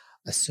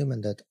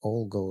 Assuming that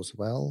all goes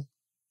well,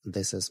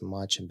 this is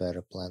much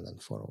better plan than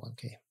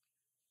 401k.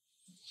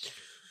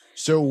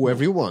 So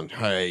everyone,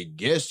 I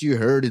guess you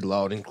heard it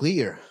loud and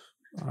clear.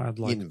 I'd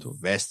like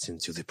invest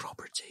into the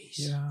properties.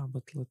 Yeah,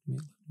 but let me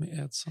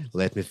add something.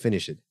 Let me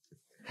finish it.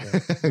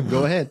 Yeah.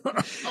 Go ahead.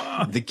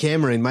 The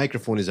camera and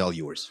microphone is all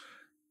yours.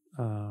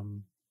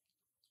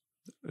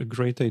 A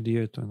great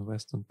idea to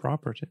invest in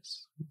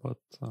properties,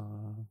 but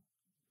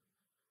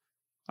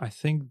I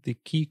think the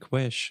key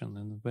question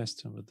in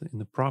investing in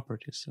the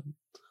properties and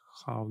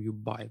how you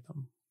buy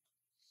them,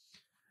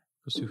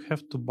 because you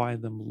have to buy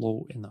them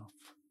low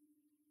enough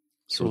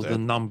so the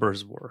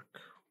numbers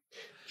work.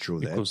 True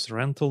that. Because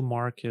rental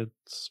market,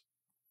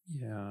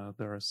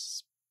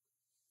 there's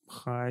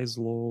highs,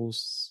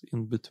 lows,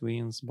 in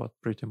betweens, but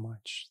pretty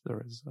much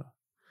there is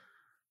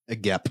a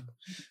gap.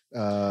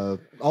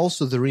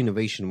 Also, the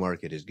renovation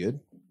market is good.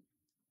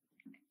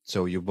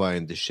 So you're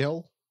buying the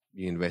shell,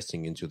 you're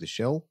investing into the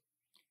shell,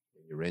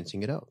 and you're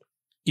renting it out.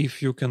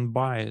 If you can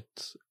buy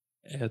it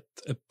at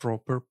a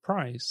proper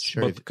price,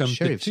 but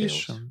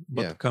competition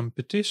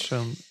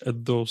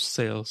at those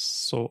sales,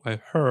 so I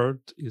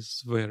heard,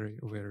 is very,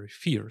 very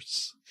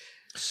fierce.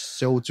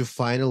 So to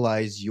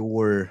finalize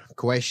your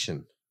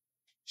question,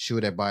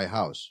 should I buy a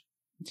house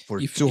for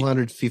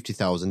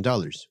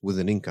 $250,000 with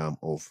an income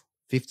of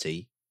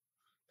 50?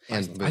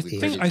 And I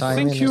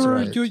think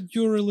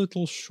you're a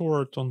little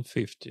short on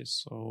 50.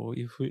 So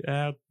if we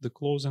add the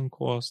closing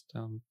cost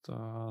and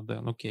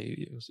then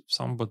if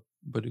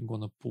somebody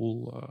gonna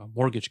pull a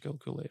mortgage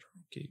calculator,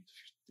 okay,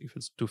 if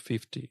it's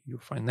 250, you're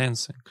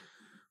financing,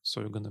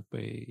 so you're gonna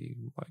pay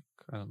like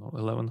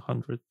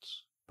 $1,100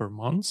 per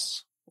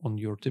month on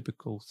your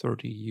typical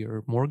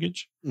 30-year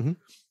mortgage. Mm-hmm.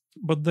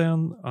 But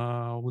then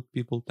what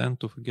people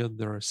tend to forget,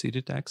 there are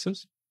city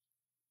taxes.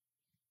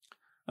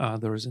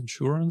 There is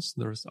insurance,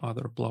 there's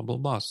other blah, blah,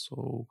 blah.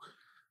 So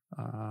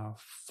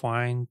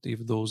find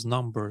if those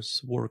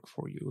numbers work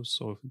for you.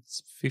 So if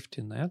it's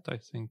 50 net, I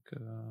think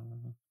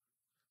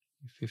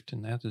 50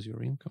 net is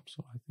your income.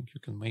 So I think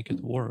you can make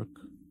it work.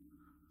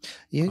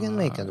 You can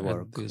make it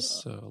work. At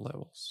these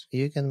levels.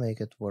 You can make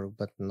it work,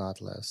 but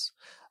not less.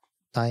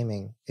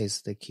 Timing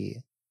is the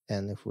key.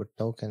 And if we're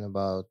talking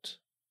about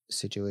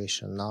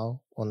situation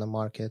now on the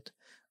market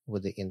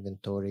with the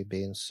inventory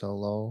being so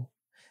low,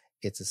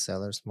 It's a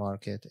seller's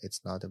market.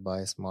 It's not a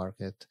buyer's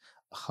market,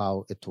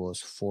 how it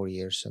was 4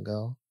 years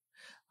ago.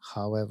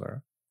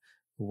 However,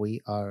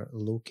 we are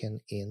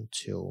looking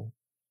into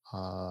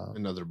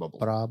Another bubble.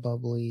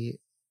 probably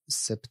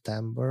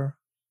September,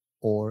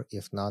 or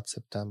if not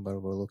September,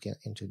 we're looking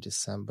into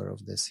December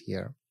of this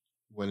year,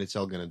 When it's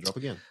all going to drop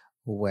again.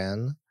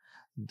 when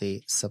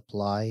the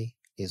supply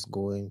is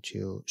going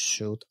to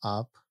shoot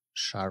up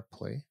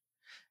sharply.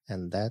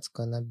 And that's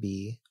going to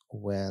be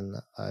when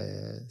a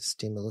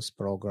stimulus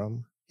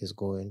program is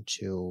going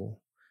to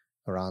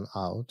run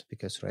out,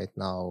 because right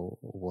now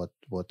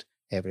what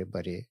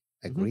everybody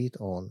agreed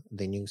on,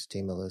 the new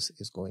stimulus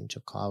is going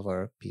to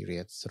cover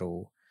period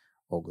through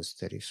August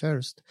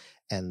 31st,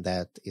 and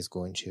that is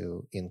going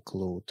to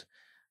include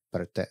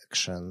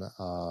protection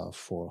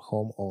for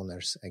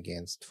homeowners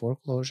against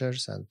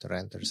foreclosures and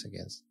renters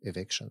against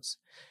evictions.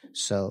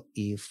 So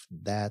if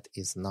that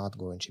is not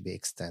going to be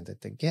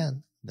extended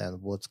again, then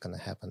what's going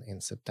to happen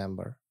in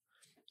September?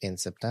 In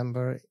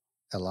September,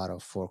 a lot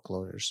of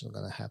foreclosures are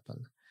going to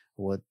happen.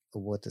 What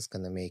is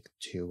going to make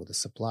to the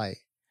supply?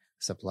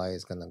 Supply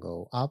is going to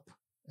go up,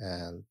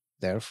 and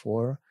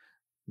therefore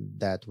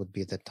that would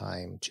be the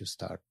time to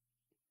start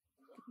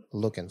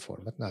looking for,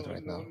 but not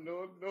right now.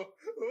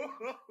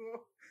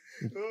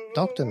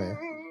 Talk to me.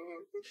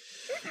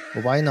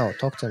 Why no?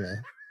 Talk to me.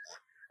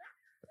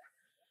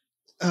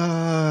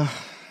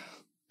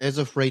 As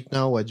of right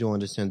now, I do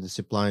understand the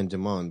supply and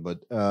demand,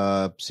 but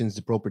since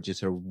the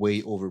properties are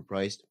way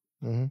overpriced,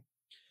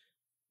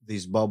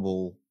 this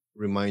bubble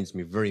reminds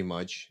me very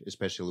much,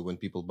 especially when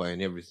people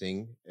buying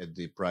everything at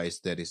the price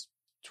that is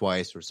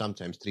twice or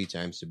sometimes 3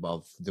 times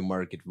above the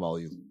market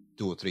value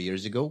 2 or 3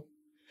 years ago.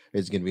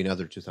 It's going to be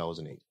another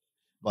 2008.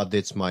 But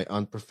that's my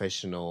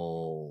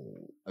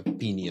unprofessional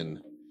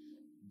opinion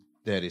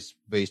that is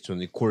based on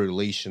the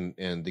correlation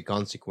and the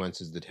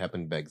consequences that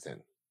happened back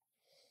then.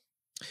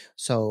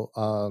 So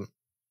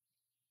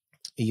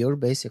you're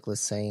basically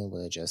saying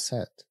what I just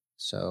said.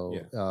 So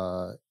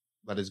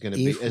but it's going to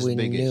be as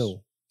big as...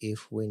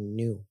 If we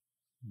knew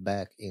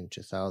back in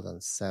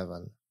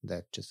 2007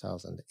 that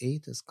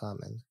 2008 is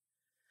coming,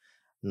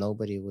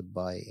 nobody would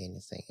buy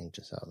anything in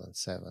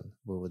 2007.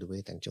 We would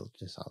wait until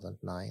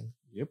 2009.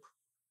 Yep.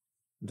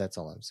 That's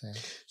all I'm saying.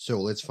 So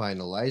let's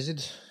finalize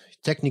it.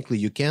 Technically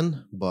you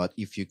can, but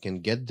if you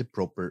can get the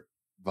proper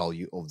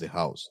value of the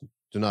house,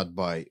 do not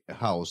buy a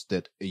house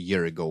that a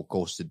year ago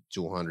costed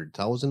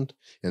 200,000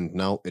 and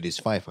now it is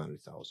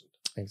 500,000.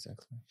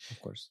 Exactly.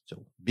 Of course.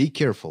 So be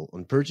careful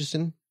on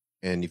purchasing,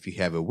 and if you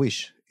have a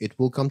wish, it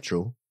will come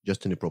true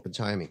just in the proper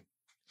timing.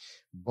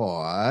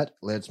 But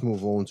let's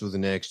move on to the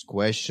next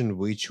question,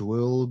 which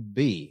will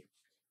be...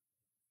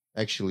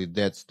 Actually,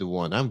 that's the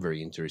one I'm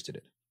very interested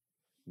in.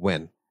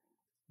 When,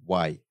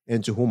 why,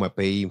 and to whom I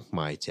pay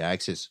my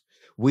taxes?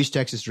 Which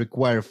taxes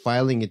require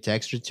filing a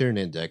tax return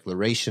and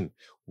declaration?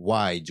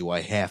 Why do I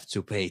have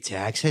to pay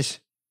taxes?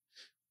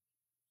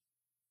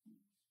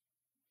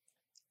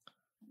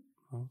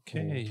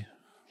 Okay.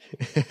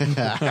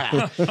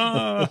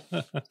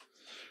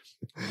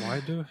 Why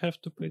do you have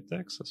to pay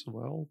taxes?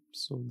 Well,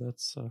 so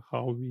that's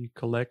how we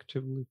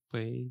collectively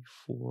pay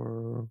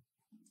for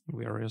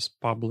various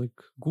public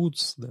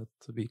goods that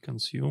we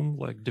consume,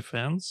 like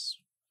defense,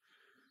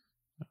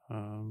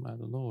 I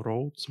don't know,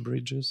 roads,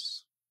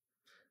 bridges,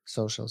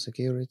 Social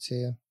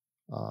Security,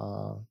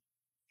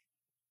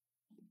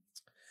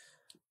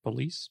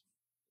 police,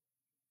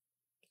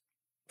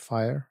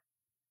 fire,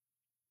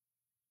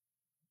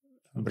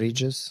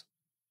 bridges,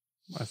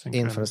 I think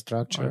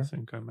infrastructure. I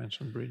think I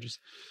mentioned bridges.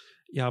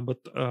 Yeah, but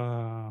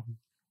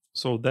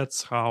so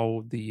that's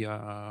how the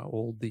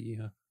all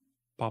the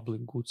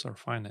public goods are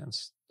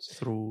financed,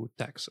 through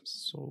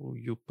taxes. So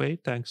you pay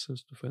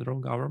taxes to federal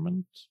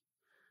government,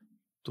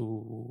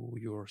 to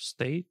your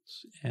state,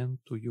 and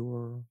to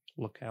your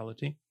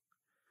locality,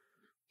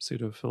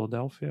 city of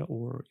Philadelphia,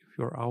 or if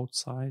you're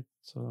outside,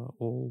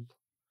 all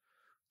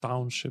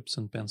townships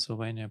in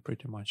Pennsylvania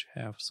pretty much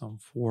have some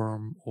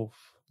form of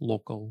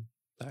local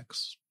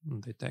tax.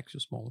 They tax you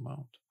a small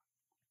amount.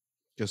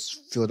 Because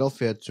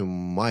Philadelphia, to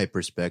my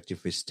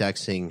perspective, is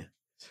taxing,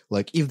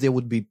 like if that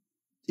would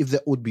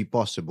be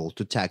possible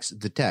to tax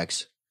the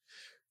tax,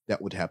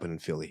 that would happen in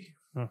Philly.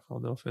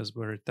 Philadelphia is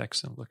very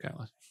taxing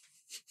locality.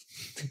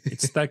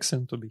 It's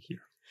taxing to be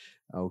here.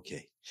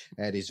 Okay,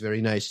 that is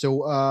very nice.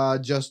 So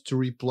just to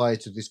reply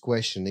to this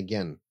question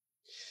again,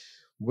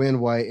 when,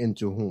 why, and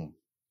to whom?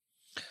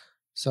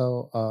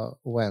 So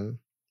when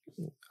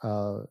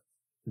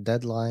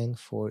deadline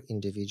for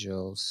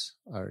individuals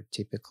are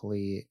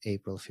typically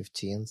April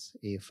 15th.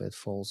 If it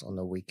falls on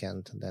a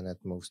weekend, then it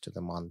moves to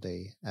the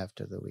Monday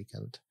after the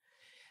weekend.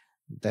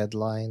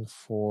 Deadline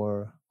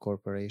for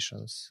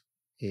corporations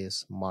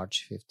is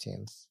March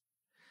 15th.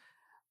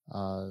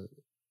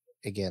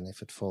 Again,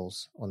 if it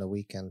falls on a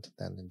weekend,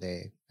 then the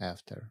day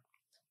after,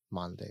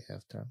 Monday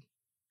after.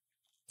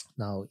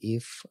 Now,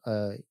 if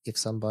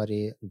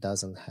somebody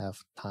doesn't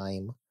have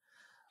time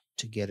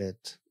to get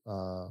it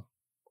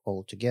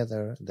all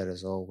together, there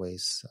is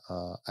always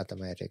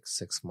automatic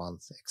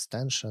 6-month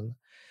extension,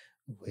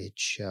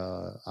 which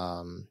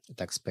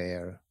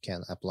taxpayer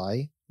can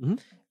apply Mhm.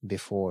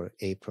 before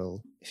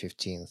April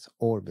 15th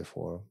or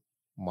before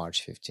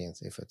March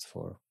 15th. If it's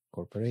for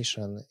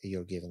corporation,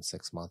 you're given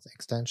 6-month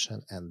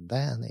extension. And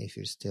then if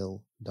you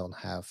still don't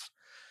have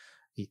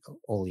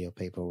all your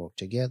paperwork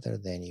together,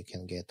 then you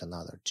can get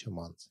another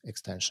 2-month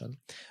extension.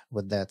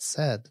 With that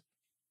said,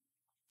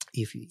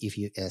 if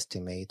you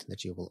estimate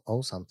that you will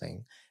owe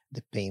something,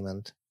 the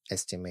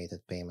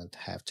estimated payment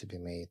have to be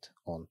made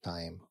on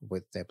time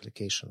with the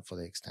application for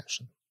the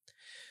extension.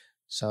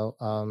 So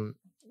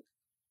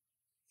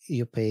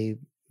you pay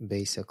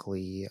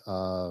basically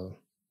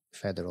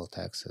federal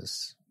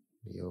taxes.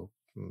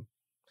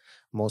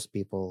 Most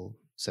people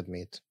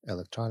submit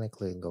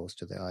electronically. It goes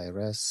to the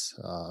IRS.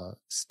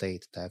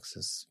 State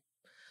taxes.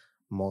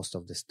 Most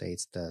of the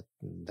states that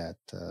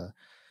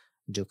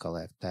do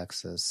collect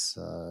taxes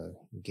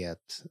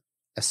get,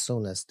 as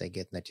soon as they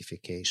get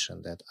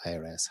notification that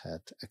IRS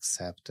had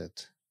accepted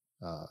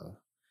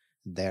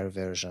their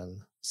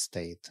version,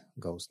 state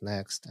goes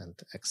next and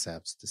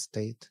accepts the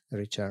state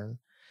return.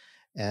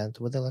 And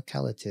with the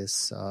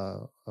localities,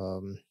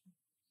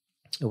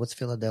 with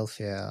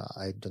Philadelphia,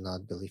 I do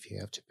not believe you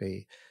have to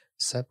pay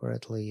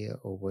separately.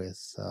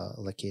 With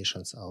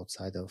locations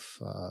outside of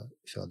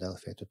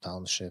Philadelphia to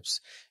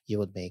townships, you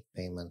would make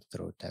payment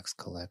through a tax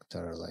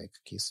collector like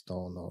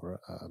Keystone or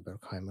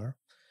Berkheimer.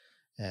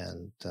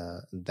 And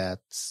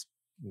that's,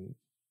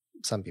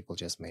 some people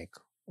just make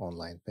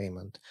online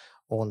payment.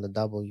 On the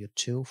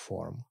W-2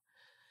 form,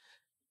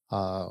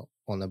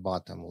 on the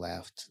bottom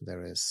left,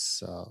 there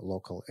is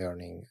local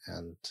earning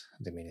and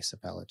the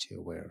municipality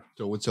where.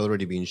 So it's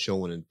already been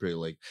shown and pretty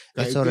like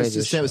it's already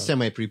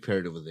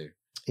semi-prepared over there.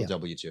 Yeah.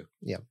 W-2.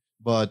 Yeah.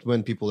 But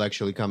when people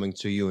actually coming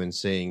to you and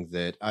saying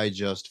that I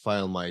just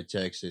file my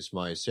taxes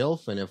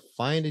myself and I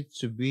find it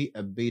to be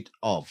a bit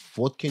off,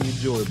 what can you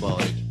do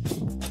about it?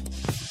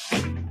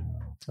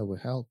 We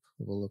help.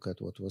 We'll look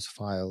at what was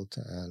filed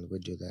and we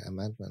do the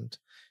amendment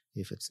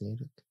if it's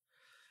needed.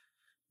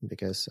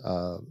 Because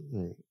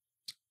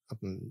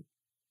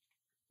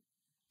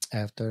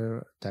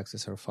after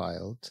taxes are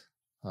filed,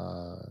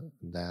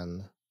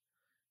 then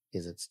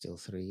is it still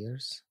 3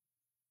 years?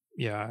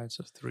 Yeah, it's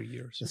a 3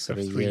 years. It's You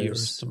have 3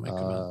 years to make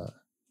amendment.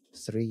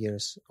 3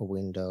 years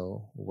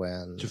window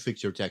when To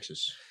fix your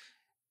taxes.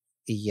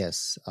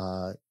 Yes.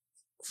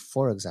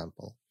 For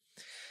example,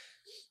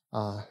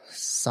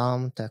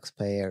 some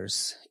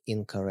taxpayers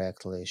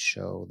incorrectly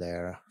show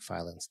their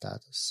filing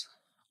status.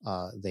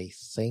 They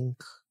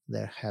think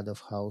they're head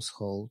of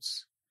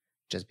households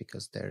just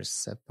because they're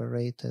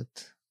separated,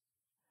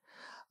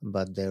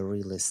 but they're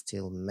really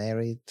still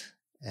married.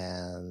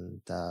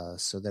 And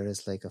so there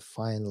is like a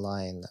fine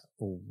line.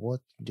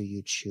 What do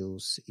you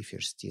choose if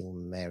you're still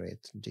married?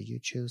 Do you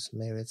choose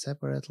married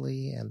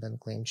separately and then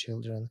claim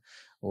children?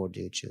 Or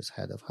do you choose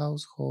head of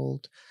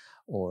household?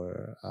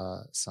 Or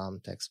some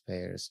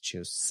taxpayers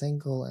choose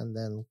single and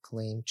then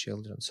claim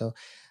children. So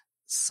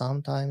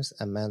sometimes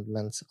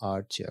amendments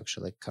are to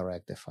actually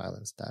correct the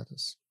filing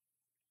status.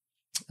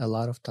 A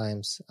lot of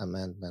times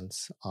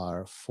amendments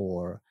are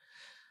for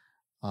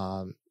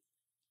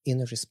in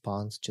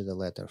response to the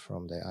letter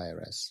from the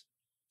IRS.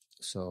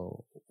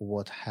 So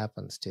what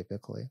happens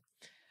typically?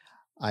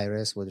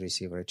 IRS would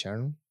receive a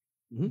return.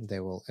 Mm-hmm.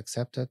 They will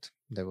accept it.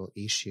 They will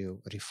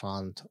issue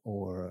refund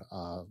or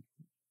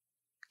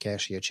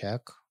cash your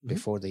check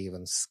before they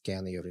even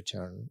scan your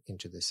return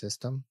into the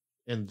system.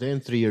 And then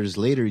 3 years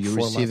later, you're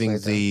receiving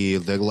the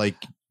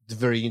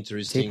very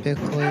interesting.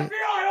 Typically,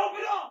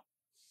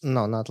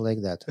 no, not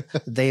like that.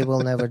 They will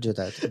never do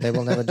that. They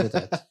will never do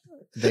that.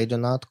 They do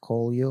not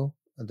call you.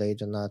 They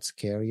do not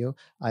scare you.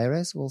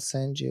 IRS will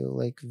send you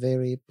like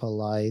very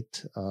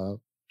polite,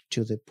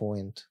 to the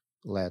point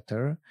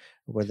letter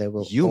where they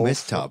will. You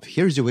messed up.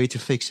 Here's a way to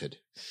fix it.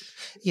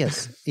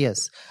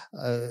 Yes.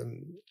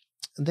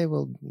 They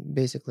will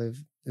basically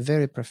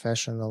very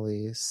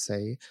professionally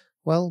say,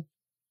 well,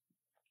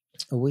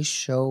 we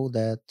show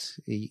that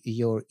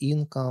your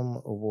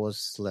income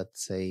was,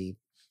 let's say,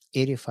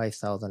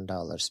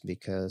 $85,000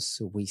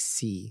 because we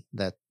see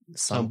that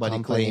some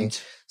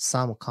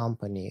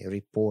company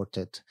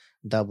reported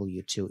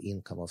W-2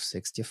 income of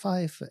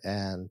 65,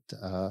 and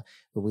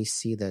we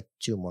see that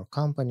 2 more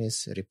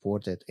companies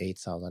reported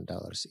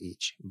 $8,000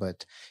 each.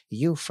 But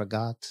you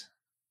forgot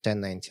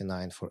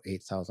 1099 for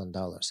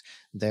 $8,000.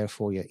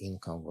 Therefore, your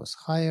income was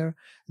higher.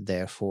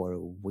 Therefore,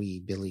 we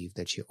believe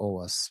that you owe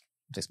us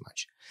this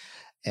much.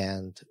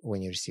 And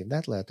when you receive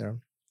that letter,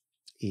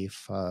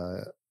 if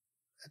a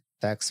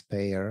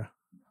taxpayer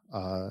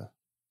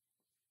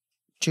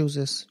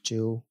chooses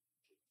to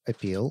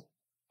appeal,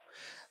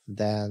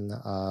 then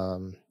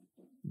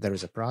there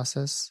is a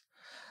process.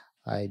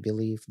 I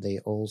believe they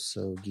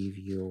also give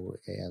you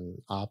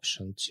an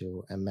option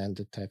to amend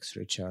the tax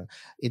return.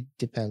 It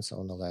depends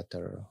on the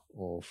letter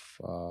of,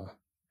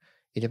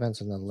 it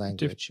depends on the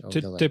language of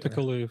the letter.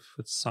 Typically, if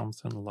it's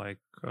something like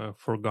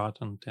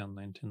forgotten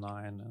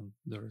 1099 and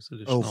there is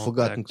additional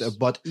forgotten. tax.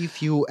 But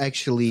if you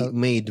actually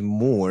made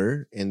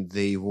more and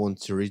they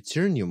want to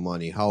return your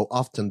money, how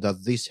often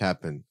does this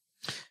happen?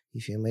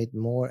 If you made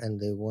more and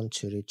they want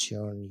to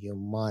return your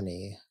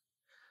money,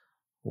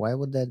 why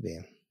would that be?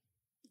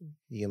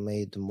 You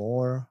made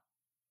more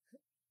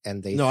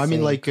and they No, I mean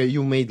think... like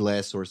you made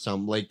less or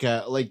some like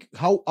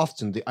how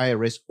often the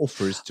IRS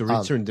offers to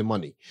return the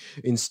money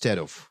instead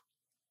of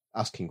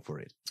asking for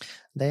it.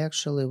 They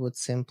actually would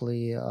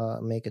simply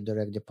make a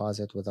direct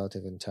deposit without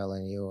even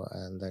telling you,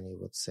 and then you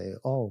would say,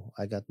 "Oh,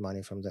 I got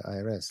money from the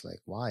IRS."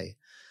 Like, why?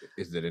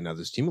 Is there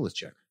another stimulus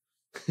check?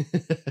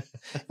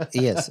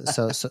 Yes.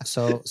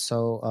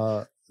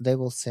 So they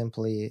will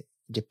simply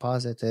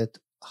deposit it.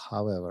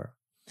 However,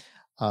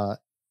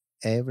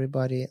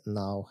 everybody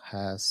now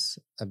has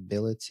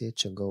ability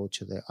to go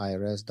to the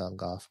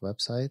irs.gov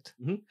website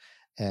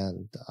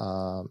and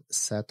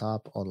set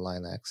up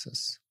online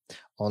access.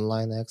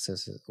 Online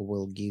access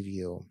will give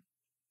you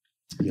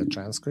your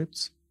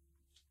transcripts.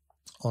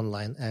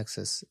 Online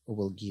access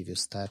will give you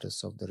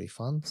status of the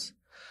refunds.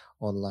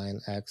 Online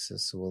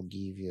access will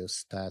give you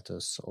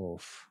status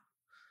of...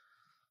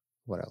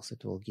 what else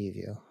it will give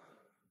you?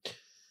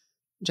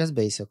 Just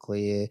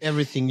basically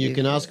everything you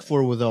can ask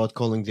for without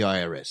calling the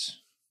IRS.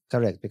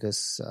 Correct,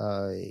 because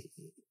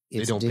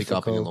they don't pick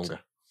up any longer.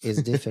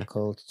 It's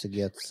difficult to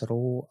get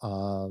through.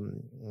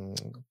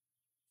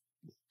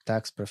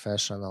 Tax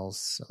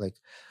professionals, like,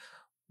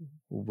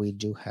 we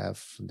do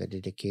have the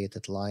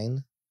dedicated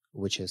line,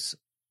 which is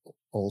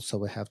also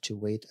we have to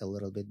wait a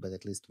little bit, but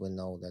at least we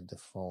know that the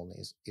phone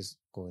is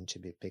going to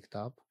be picked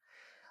up.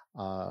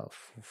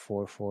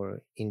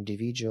 For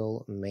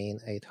individual main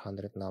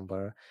 800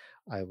 number,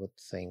 I would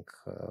think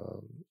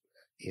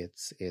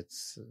it's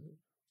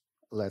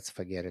let's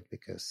forget it,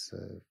 because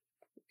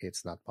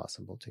it's not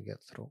possible to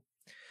get through.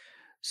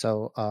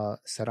 So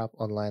set up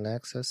online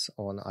access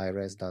on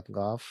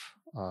irs.gov.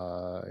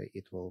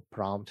 It will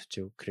prompt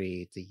to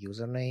create the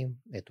username.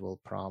 It will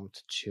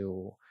prompt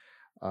to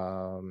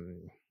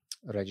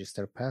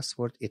register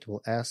password. It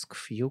will ask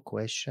few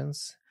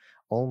questions,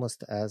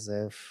 almost as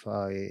if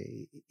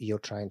you're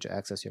trying to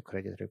access your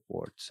credit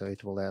report. So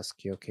it will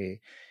ask you,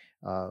 okay,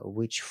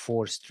 which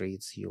 4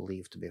 streets you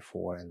lived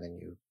before, and then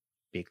you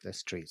pick the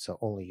street. So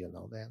only you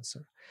know the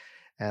answer.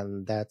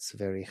 And that's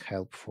very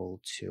helpful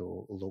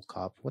to look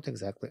up what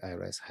exactly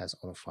IRS has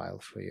on file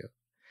for you.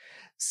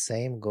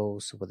 Same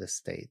goes with the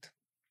state.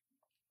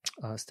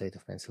 State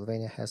of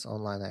Pennsylvania has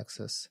online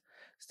access.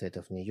 State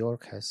of New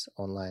York has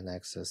online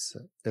access.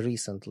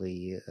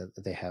 Recently,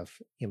 they have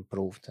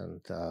improved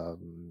and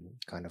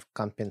kind of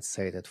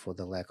compensated for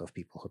the lack of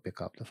people who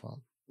pick up the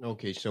phone.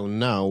 Okay, so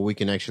now we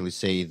can actually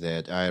say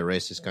that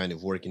IRS is kind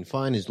of working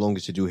fine. As long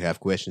as you do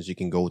have questions, you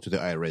can go to the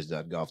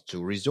irs.gov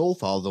to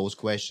resolve all those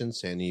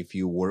questions. And if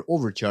you were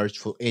overcharged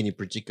for any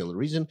particular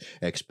reason,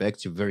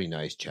 expect a very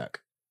nice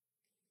check.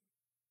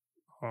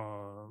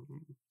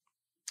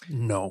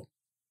 No.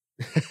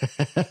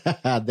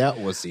 That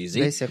was easy.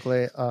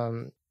 Basically,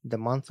 the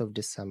month of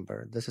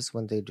December, this is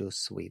when they do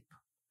sweep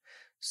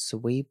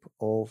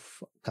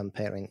of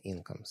comparing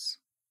incomes.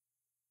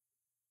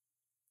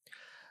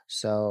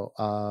 So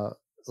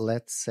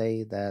let's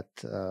say that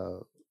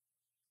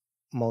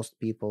most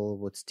people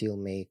would still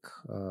make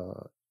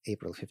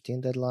April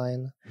 15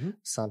 deadline.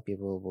 Some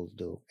people will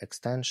do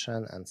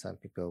extension, and some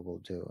people will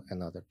do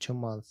another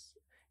 2-month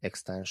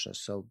extension.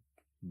 So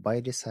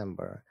by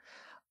December,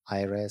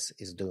 IRS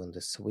is doing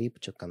the sweep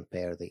to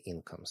compare the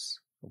incomes,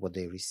 what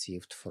they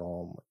received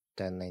from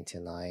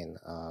 1099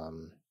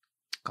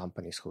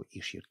 companies who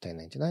issued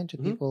 1099 to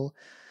people.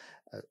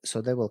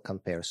 So they will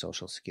compare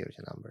social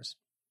security numbers.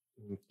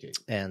 Okay.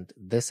 And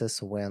this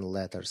is when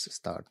letters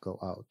go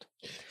out.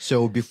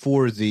 So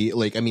before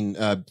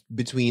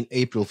between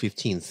April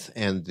 15th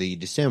and the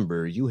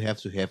December, you have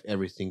to have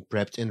everything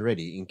prepped and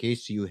ready in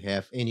case you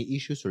have any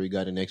issues or you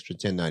got an extra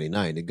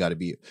 1099. It got to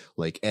be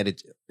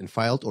edited and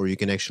filed, or you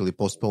can actually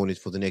postpone it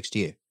for the next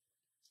year.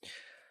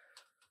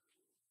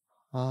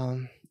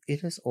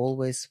 It is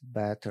always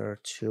better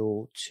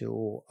to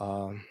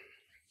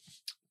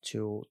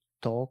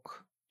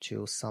talk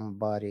to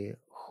somebody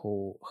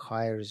who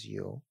hires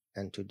you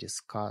and to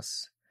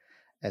discuss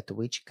at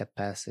which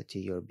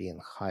capacity you're being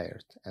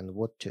hired and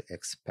what to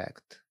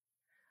expect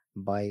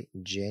by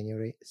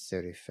January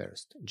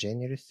 31st.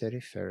 January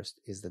 31st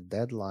is the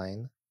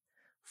deadline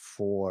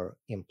for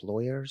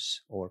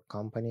employers or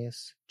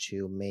companies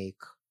to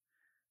make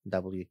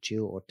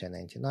W-2 or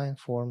 1099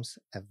 forms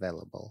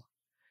available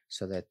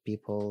so that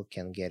people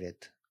can get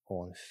it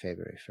on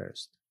February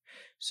 1st.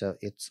 So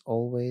it's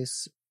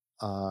always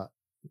a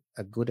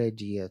good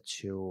idea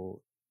to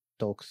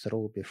talk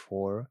through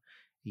before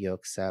you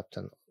accept.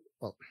 And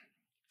well,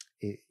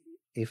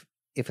 if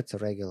it's a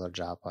regular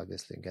job,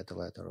 obviously get a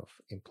letter of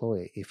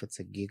employee. If it's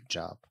a gig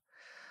job,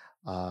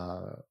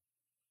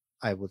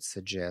 I would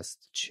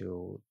suggest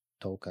to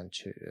talk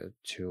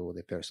to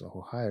the person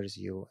who hires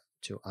you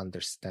to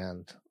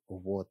understand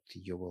what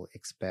you will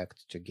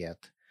expect to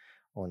get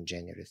on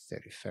January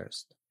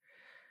 31st.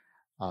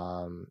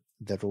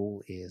 The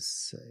rule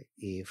is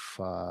if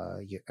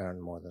you earn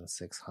more than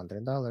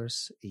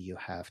 $600, you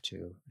have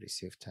to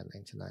receive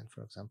 1099,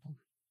 for example.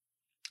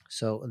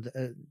 So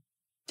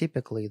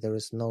typically there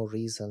is no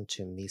reason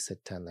to miss a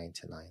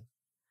 1099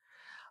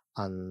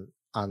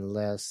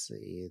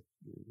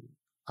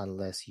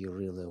 unless you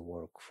really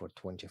work for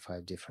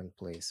 25 different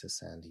places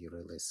and you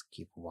really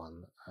skip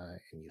one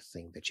and you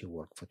think that you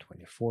work for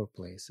 24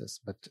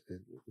 places, but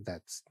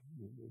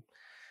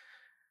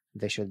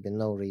there should be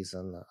no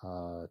reason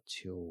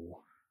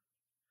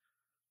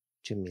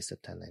to miss a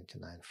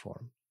 1099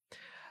 form.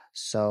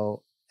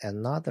 So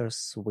another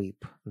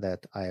sweep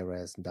that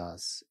IRS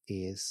does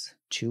is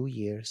 2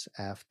 years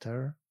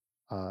after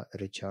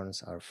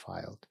returns are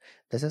filed.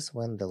 This is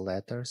when the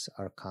letters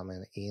are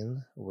coming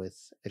in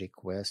with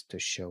requests to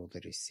show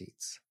the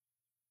receipts.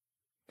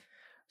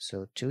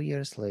 So 2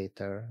 years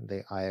later,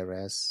 the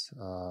IRS,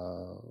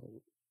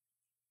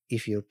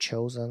 if you're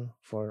chosen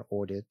for an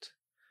audit,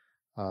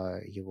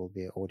 you will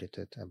be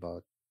audited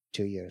about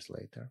 2 years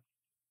later.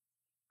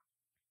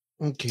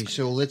 Okay,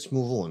 so let's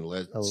move on.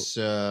 Let's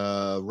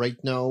right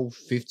now,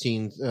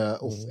 15th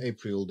of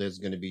April, that's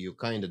going to be your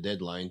kind of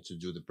deadline to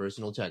do the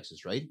personal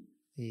taxes, right?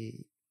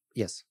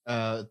 Yes.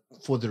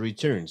 For the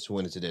returns,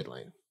 when is the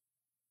deadline?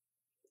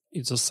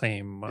 It's the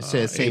same.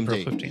 Same April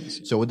day.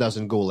 15th. So it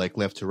doesn't go like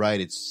left to right.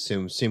 It's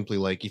simply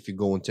like if you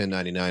go on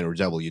 1099 or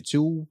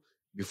W-2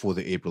 before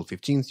the April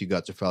 15th, you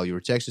got to file your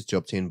taxes to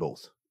obtain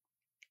both.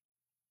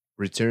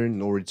 Return,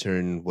 no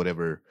return,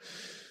 whatever.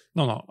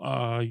 No.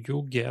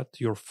 You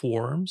get your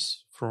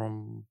forms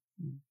from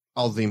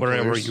all the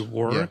wherever you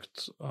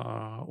worked.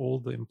 Yeah. All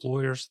the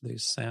employers, they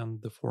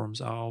send the forms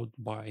out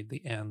by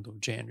the end of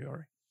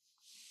January.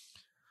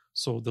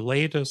 So the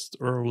latest,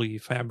 early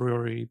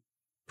February,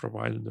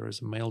 provided there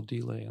is a mail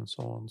delay and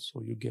so on.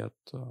 So you get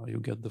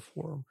the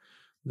form.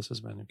 This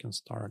is when you can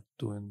start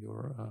doing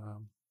your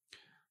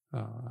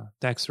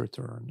tax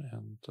return.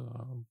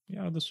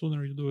 And the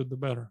sooner you do it, the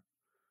better.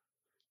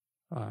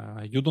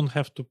 You don't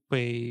have to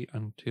pay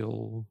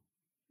until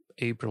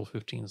April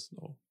 15th,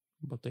 though.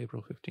 But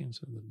April 15th is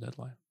the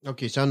deadline.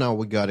 Okay, so now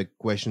we got a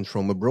question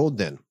from abroad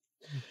then.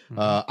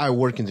 Mm-hmm. I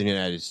work in the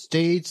United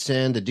States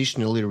and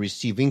additionally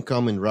receive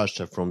income in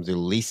Russia from the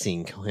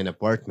leasing an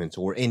apartment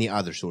or any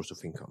other source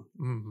of income.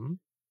 Mm-hmm.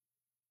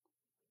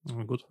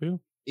 Good for you.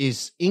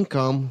 Is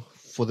income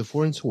for the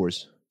foreign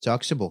source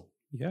taxable?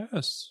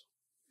 Yes.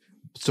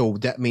 So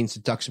that means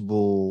it's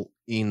taxable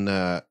in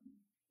the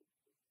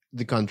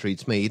country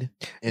it's made.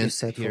 And you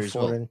said for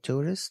foreign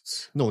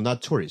tourists? No,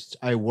 not tourists.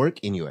 I work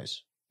in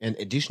U.S. and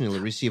additionally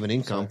receive an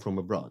income from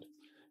abroad.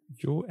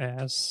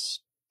 U.S.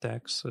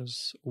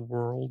 taxes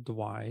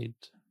worldwide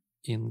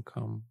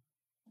income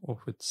of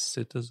its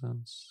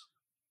citizens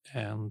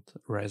and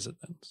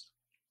residents.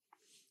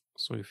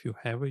 So if you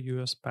have a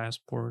U.S.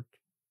 passport,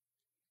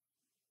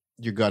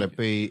 you got to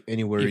pay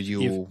anywhere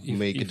you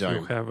make a dime.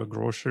 If you have a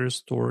grocery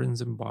store in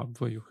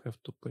Zimbabwe, you have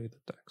to pay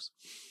the tax.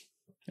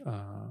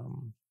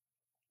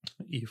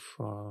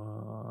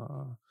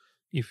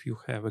 If you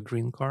have a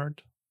green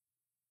card,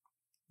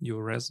 you're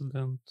a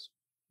resident,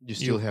 you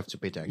still have to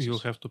pay taxes. You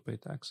have to pay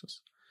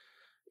taxes.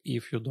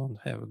 If you don't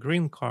have a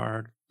green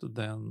card,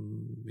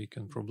 then we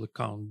can probably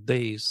count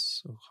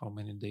days, of how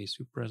many days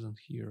you're present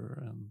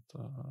here, and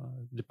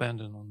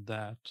depending on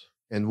that.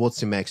 And what's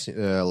the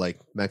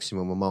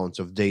maximum amount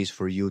of days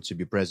for you to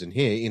be present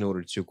here in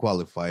order to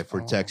qualify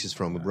for taxes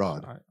from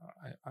abroad?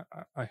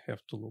 I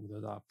have to look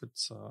that up.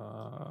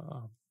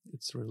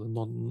 It's really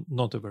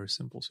not a very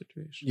simple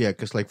situation. Yeah,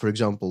 because for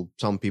example,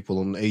 some people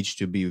on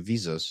H-2B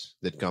visas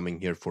that coming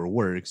here for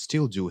work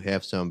still do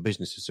have some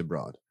businesses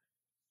abroad.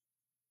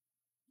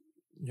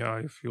 Yeah,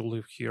 if you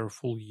live here a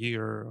full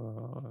year,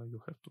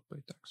 you have to pay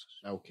taxes.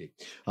 Okay,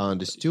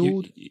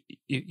 understood.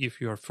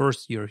 If you are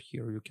first year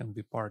here, you can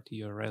be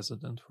part-year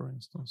resident, for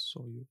instance.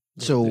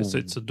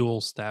 It's a dual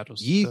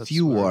status. If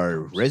you are a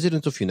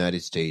resident of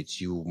United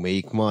States, you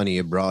make money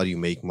abroad, you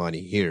make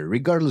money here.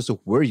 Regardless of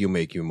where you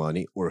make your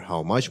money or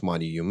how much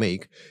money you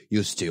make,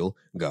 you still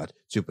got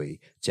to pay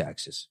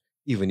taxes,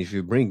 even if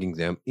you're bringing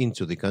them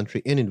into the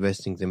country and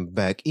investing them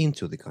back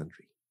into the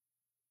country.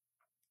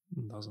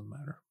 Doesn't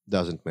matter.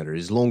 Doesn't matter.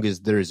 As long as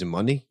there is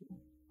money,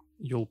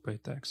 you'll pay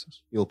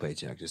taxes. You'll pay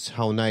taxes.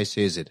 How nice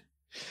is it?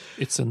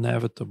 It's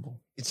inevitable.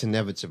 It's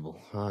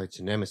inevitable. It's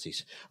a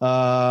nemesis.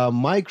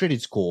 My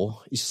credit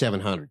score is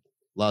 700.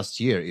 Last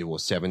year, it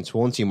was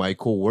 720. My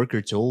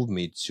coworker told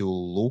me to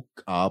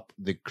look up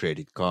the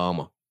Credit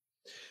Karma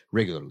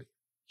regularly.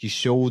 He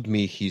showed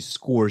me his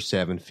score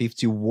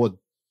 750.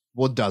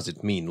 What does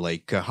it mean?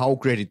 How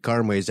Credit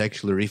Karma is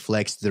actually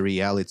reflects the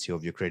reality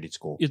of your credit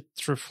score? It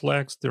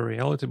reflects the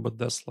reality, but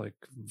that's like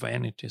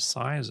vanity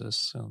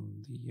sizes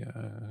in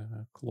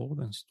the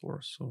clothing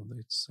store. So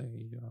they'd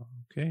say,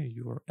 okay,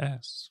 you are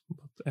S,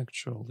 but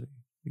actually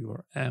you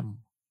are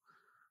M.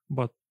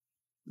 But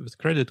with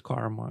Credit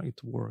Karma,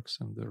 it works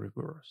in the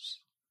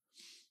reverse.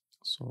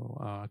 So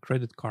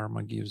Credit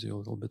Karma gives you a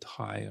little bit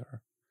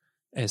higher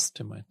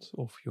estimate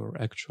of your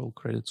actual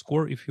credit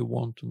score. If you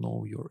want to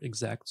know your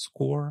exact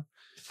score,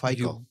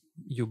 FICO,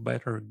 you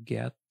better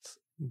get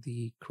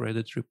the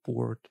credit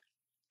report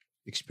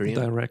Experian?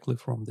 Directly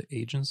from the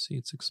agency.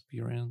 It's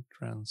Experian,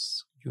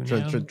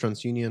 TransUnion.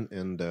 TransUnion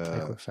and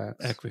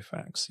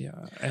Equifax,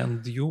 yeah.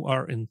 And you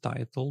are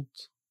entitled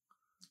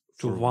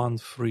to one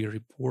free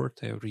report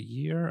every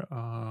year.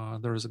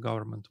 There is a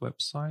government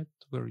website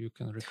where you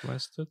can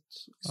request it.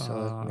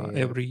 So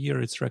every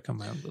year it's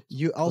recommended.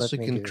 You also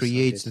can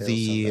create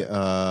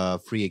the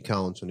free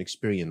account on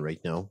Experian right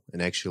now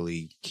and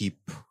actually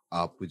keep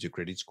up with your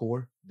credit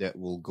score. That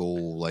will go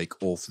like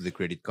off the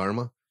Credit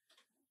Karma.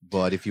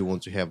 But if you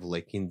want to have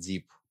like in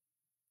deep,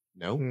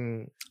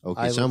 no?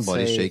 Okay,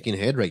 somebody's shaking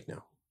head right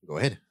now. Go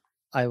ahead.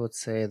 I would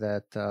say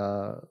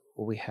that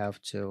we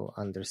have to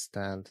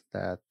understand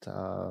that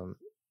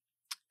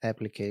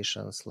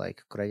applications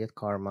like Credit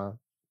Karma,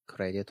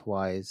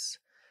 CreditWise,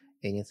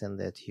 anything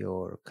that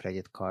your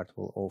credit card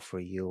will offer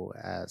you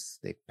as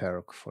the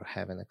perk for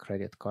having a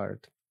credit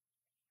card,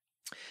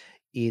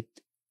 it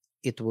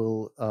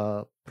will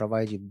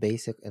provide you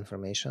basic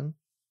information,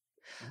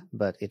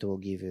 but it will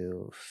give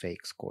you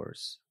fake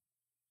scores.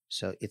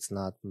 So it's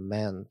not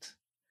meant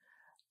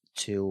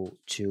to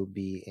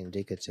be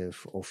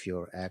indicative of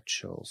your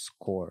actual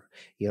score.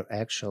 Your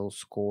actual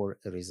score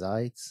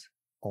resides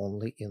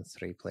only in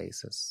 3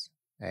 places: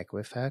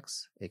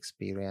 Equifax,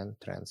 Experian,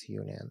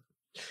 TransUnion.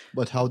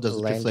 But how does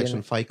it reflect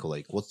on FICO?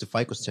 Like, what's the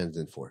FICO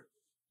standing for?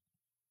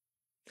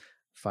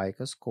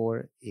 FICO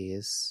score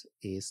is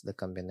the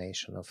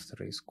combination of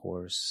 3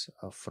 scores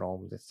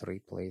from the 3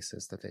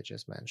 places that I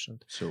just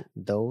mentioned. So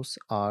those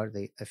are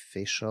the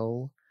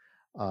official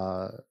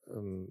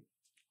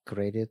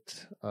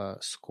credit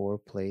score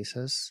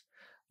places,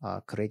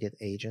 credit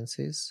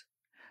agencies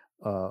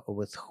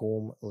with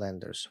whom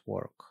lenders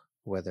work,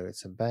 whether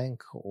it's a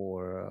bank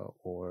or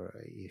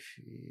if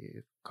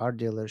car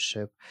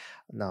dealership.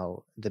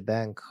 Now, the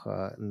bank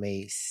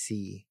may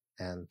see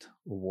and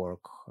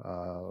work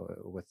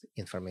with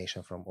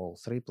information from all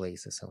 3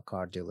 places, and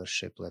car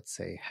dealership, let's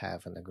say,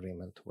 have an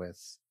agreement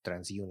with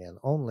TransUnion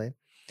only.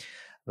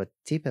 But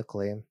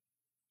typically,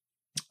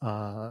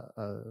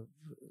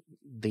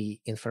 the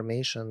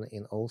information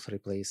in all 3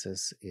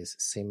 places is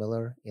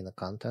similar in the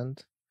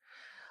content.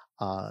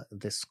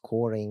 The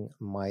scoring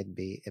might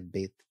be a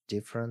bit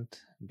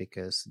different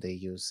because they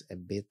use a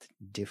bit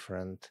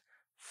different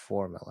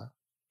formula.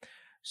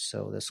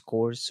 So the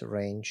scores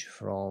range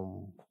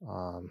from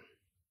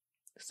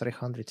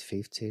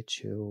 350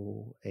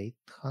 to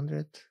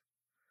 800.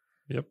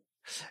 Yep.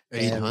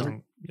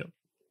 800? Yep.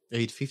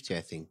 850,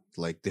 I think,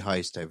 like the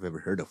highest I've ever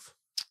heard of.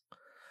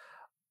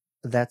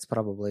 That's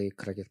probably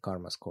Credit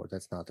Karma score.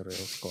 That's not a real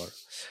score.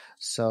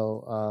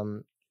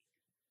 So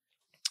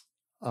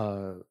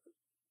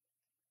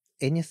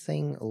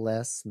anything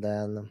less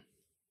than,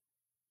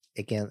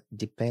 again,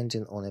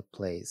 depending on a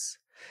place,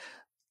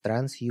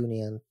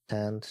 TransUnion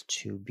tend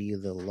to be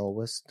the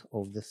lowest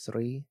of the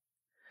 3.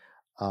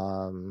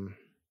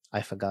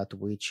 I forgot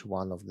which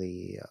one of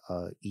the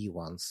E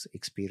ones,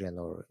 Experian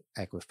or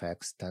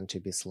Equifax, tend to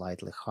be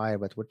slightly higher,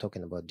 but we're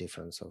talking about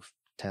difference of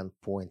 10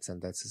 points,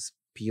 and that's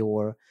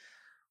pure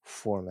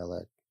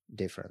formula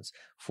difference.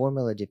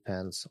 Formula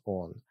depends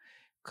on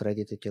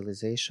credit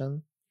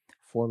utilization.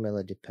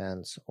 Formula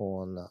depends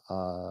on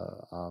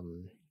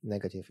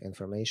negative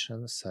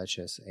information, such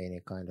as any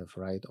kind of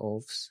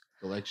write-offs,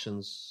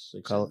 collections,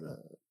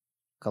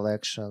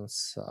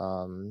 collections,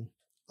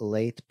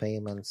 late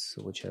payments,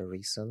 which are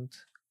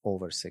recent,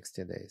 over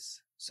 60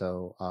 days.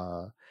 So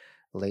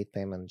late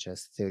payment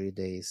just 30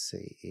 days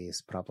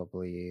is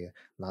probably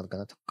not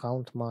going to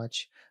count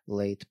much.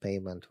 Late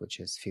payment, which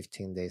is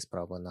 15 days,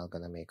 probably not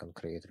going to make on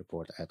credit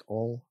report at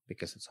all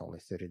because it's only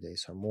 30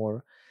 days or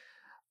more.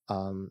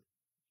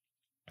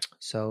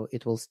 So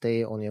it will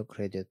stay on your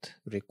credit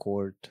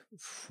report.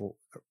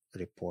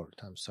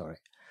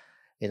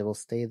 It will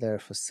stay there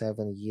for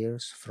 7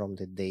 years from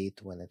the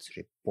date when it's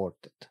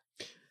reported,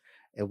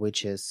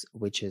 which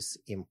is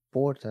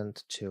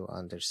important to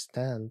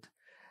understand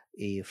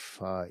if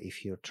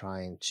you're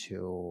trying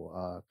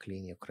to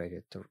clean your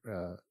credit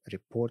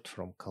report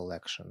from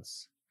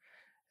collections,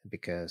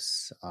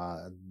 because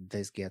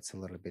this gets a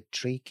little bit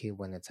tricky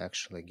when it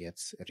actually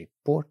gets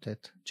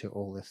reported to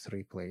all the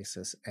 3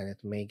 places, and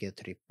it may get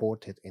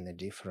reported in a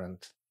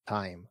different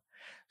time.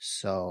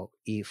 So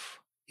if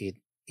it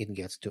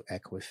gets to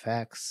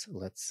Equifax,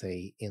 let's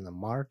say in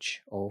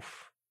March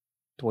of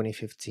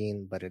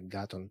 2015, but it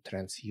got on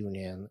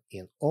TransUnion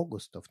in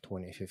August of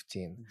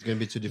 2015. It's going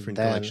to be 2 different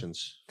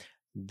collections.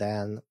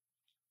 Then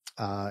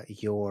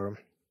your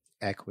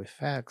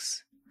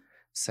Equifax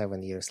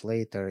 7 years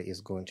later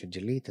is going to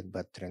delete it,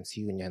 but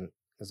TransUnion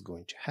is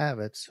going to have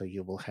it. So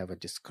you will have a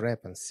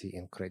discrepancy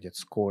in credit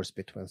scores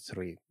between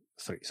three.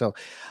 So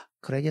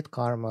Credit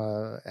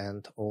Karma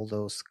and all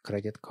those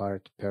credit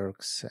card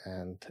perks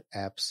and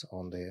apps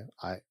on the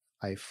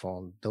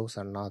iPhone, those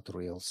are not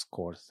real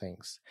score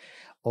things.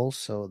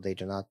 Also, they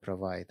do not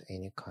provide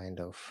any kind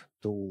of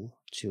tool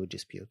to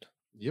dispute.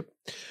 Yep.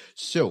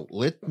 So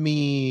let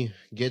me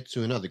get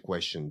to another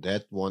question.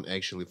 That one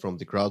actually from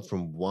the crowd,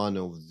 from one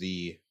of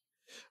the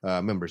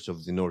members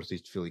of the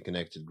Northeast Philly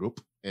Connected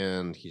group,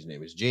 and his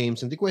name is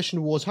James. And the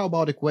question was, how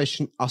about a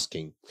question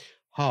asking,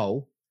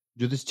 how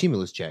do the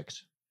stimulus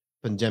checks,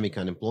 pandemic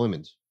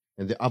unemployment,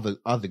 and the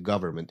other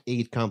government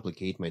aid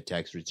complicate my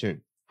tax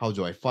return? How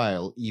do I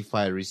file if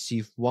I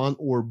receive one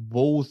or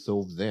both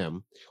of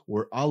them,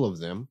 or all of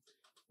them,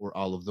 or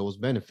all of those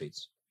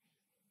benefits?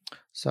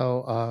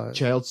 So,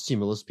 Child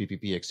stimulus,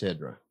 PPP,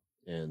 etc.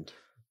 And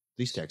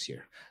this tax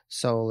year.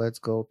 So let's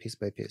go piece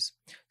by piece.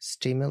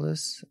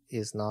 Stimulus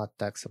is not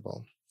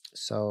taxable.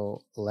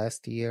 So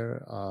last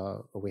year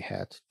we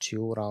had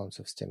 2 rounds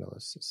of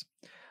stimuluses.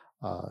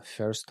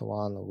 First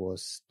one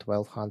was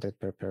 $1,200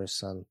 per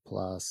person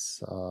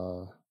plus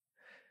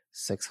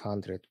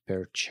 $600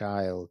 per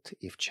child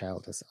if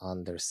child is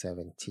under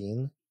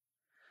 17.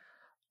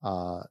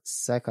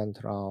 Second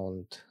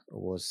round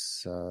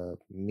was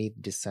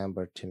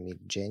mid-December to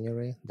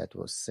mid-January. That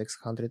was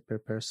 $600 per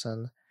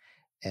person.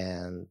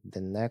 And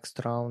the next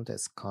round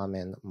is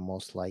coming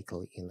most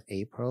likely in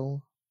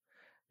April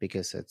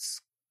because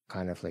it's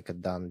kind of like a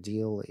done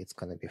deal. It's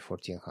going to be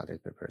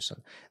 $1,400 per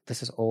person.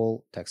 This is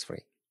all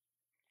tax-free.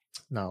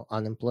 Now,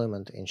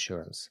 unemployment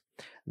insurance.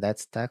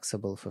 That's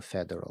taxable for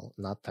federal,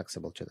 not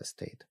taxable to the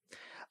state.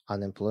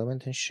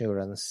 Unemployment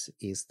insurance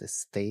is the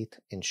state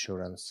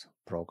insurance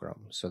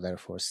program. So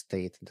therefore,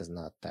 state does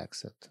not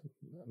tax it,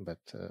 but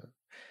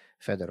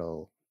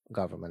federal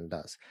government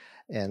does.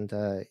 And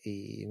a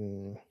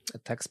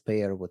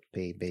taxpayer would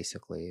pay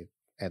basically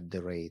at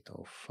the rate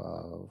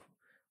of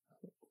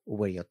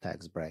where your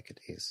tax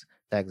bracket is.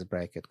 Tax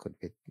bracket could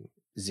be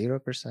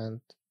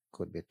 0%,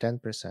 could be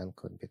 10%,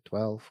 could be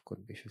 12,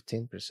 could be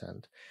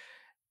 15%.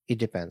 It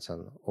depends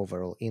on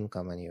overall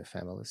income and your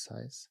family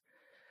size.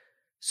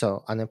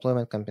 So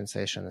unemployment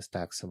compensation is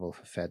taxable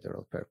for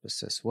federal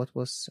purposes. What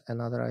was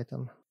another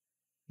item?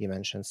 You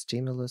mentioned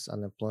stimulus,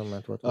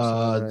 unemployment. What was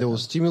another there item?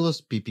 was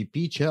stimulus,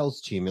 PPP, child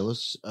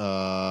stimulus,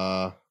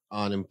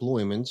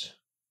 unemployment,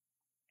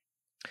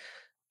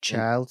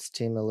 Child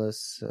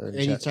stimulus.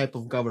 any type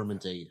of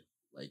government aid,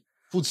 like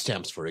food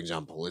stamps, for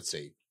example. Let's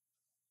say,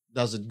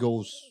 does it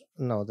goes?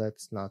 No,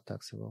 that's not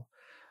taxable.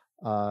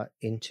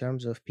 In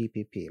terms of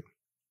PPP,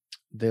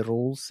 the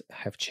rules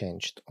have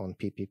changed on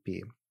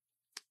PPP.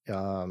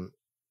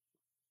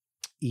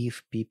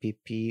 If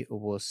PPP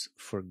was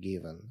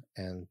forgiven,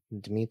 and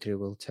Dmitry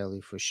will tell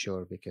you for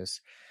sure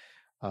because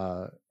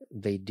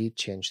they did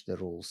change the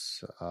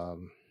rules.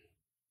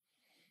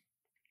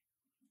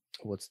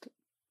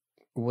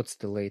 What's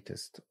the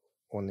latest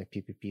on a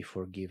PPP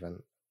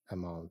forgiven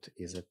amount?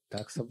 Is it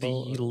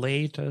taxable? The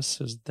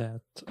latest is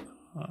that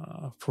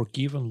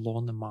forgiven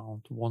loan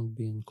amount won't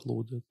be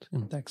included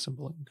in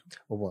taxable income.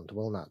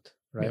 Will not,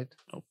 right?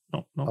 Yep.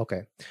 No.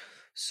 Okay.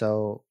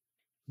 So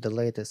the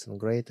latest and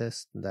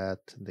greatest that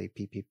the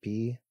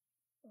PPP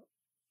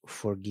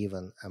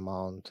forgiven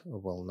amount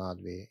will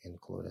not be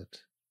included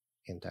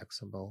in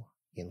taxable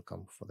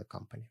income for the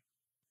company.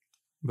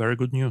 Very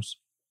good news.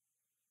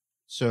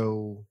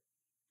 So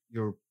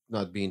you're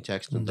not being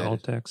taxed on No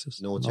that. taxes.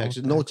 No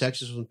taxes. No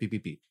taxes on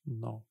PPP.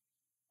 No.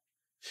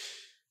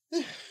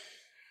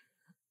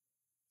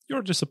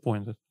 You're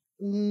disappointed.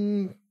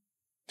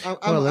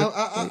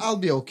 I'll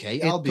be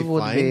okay. I'll be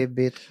fine. Be a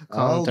bit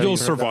You'll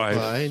survive.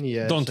 Fine,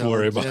 yes, Don't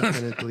worry about it.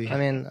 Definitely.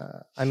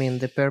 I mean,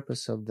 the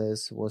purpose of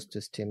this was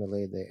to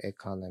stimulate the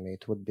economy.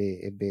 It would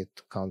be a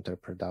bit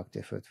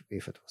counterproductive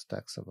if it was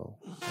taxable.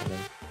 I mean,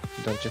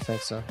 don't you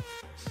think so?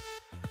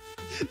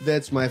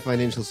 That's my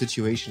financial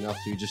situation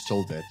after you just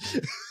told that.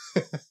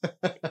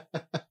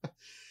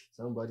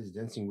 Somebody's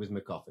dancing with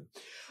my coffin.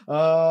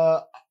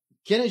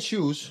 Can I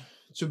choose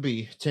to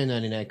be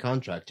 1099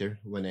 contractor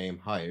when I am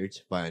hired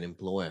by an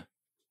employer?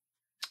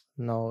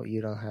 No,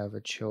 you don't have a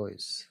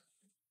choice.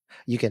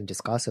 You can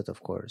discuss it,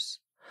 of course.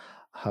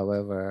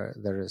 However,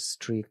 there is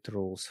strict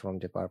rules from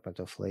Department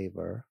of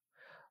Labor.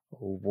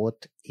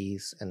 What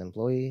is an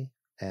employee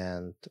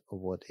and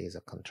what is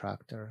a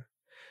contractor?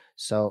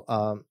 So,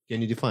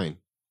 can you define?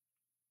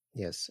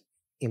 Yes,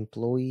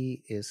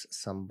 employee is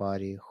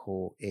somebody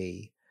who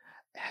A,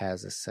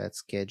 has a set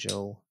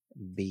schedule,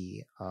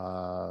 B,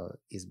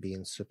 is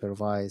being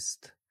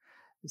supervised,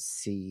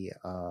 C,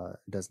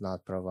 does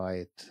not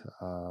provide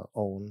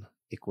own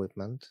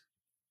equipment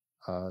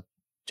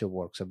to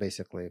work. So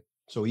basically,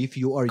 so if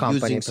you are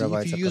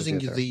using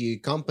the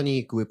company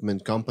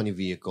equipment, company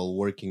vehicle,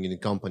 working in a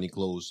company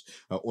clothes,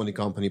 on a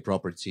company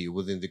property,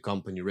 within the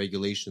company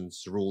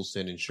regulations, rules,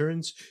 and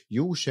insurance,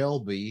 you shall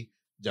be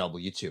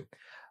W-2.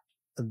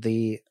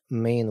 The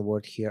main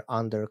word here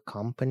under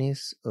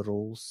companies,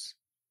 rules,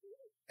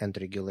 and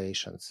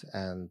regulations.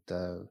 And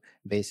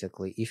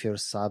basically, if you're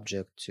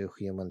subject to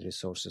human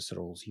resources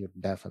rules, you're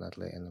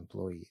definitely an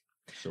employee.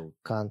 So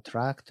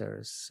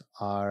contractors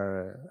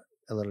are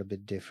a little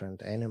bit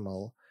different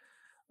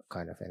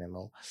kind of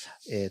animal.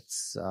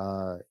 It's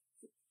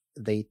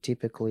they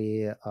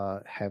typically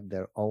have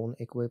their own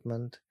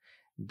equipment.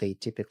 They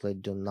typically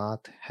do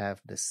not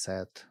have the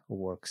set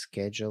work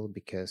schedule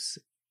because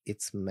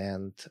it's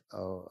meant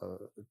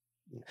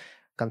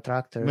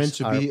Contractors Meant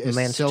to are be as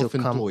meant to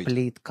self-employed.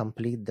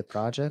 complete the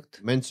project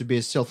Meant to be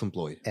as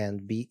self-employed.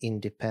 and be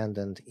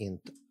independent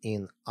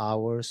in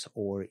hours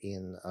or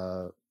in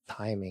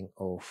timing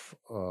of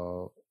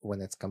when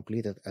it's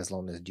completed, as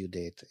long as due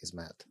date is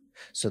met.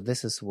 So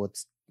this is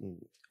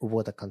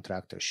what a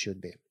contractor should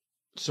be.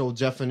 So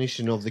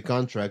definition of the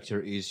contractor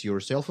is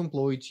you're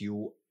self-employed,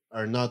 you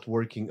are not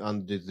working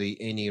under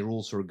any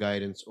rules or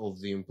guidance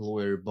of the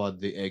employer, but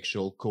the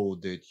actual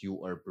code that you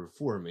are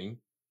performing,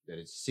 that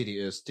is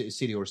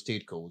city or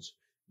state codes,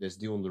 that's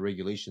the only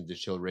regulation that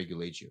shall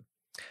regulate you.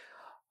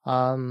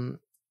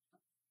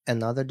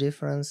 Another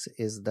difference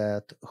is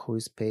that who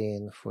is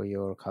paying for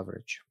your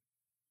coverage.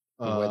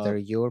 Whether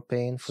you're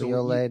paying for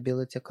your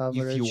liability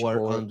coverage, if you are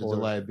under the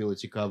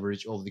liability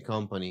coverage of the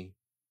company,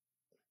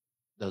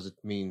 does it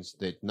mean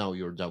that now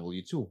you're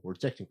W-2, or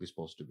technically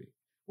supposed to be?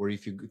 Or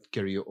if you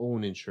carry your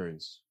own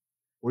insurance,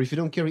 or if you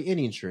don't carry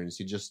any insurance,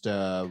 you just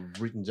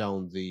written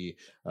down the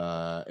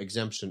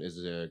exemption as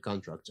a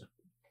contractor.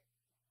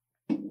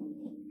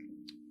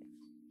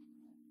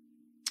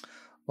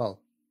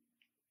 Well,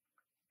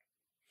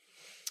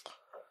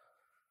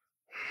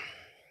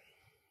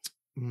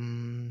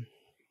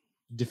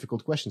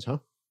 difficult questions, huh?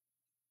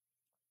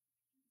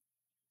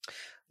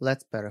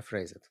 Let's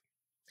paraphrase it.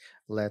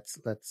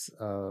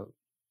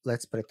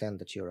 Let's pretend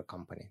that you're a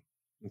company.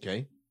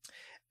 Okay.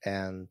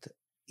 And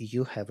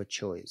you have a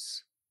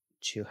choice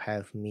to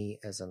have me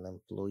as an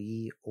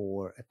employee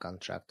or a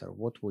contractor.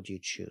 What would you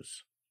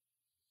choose?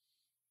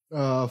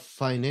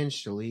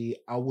 Financially,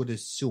 I would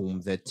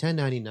assume that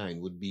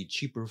 1099 would be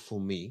cheaper for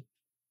me,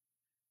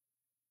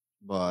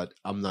 but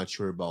I'm not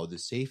sure about the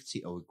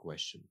safety of the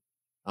question.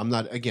 I'm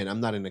not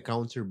an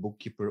accountant,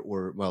 bookkeeper,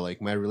 or, well,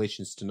 like, my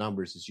relations to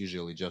numbers is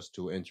usually just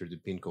to enter the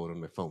PIN code on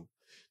my phone.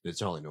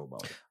 That's all I know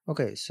about it.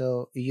 Okay,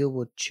 so you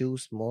would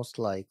choose most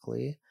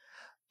likely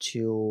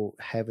to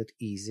have it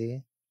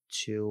easy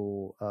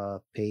to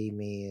pay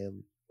me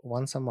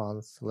once a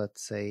month,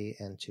 let's say,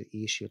 and to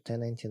issue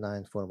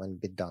 1099 form and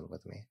be done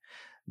with me.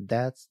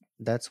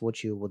 That's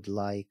what you would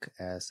like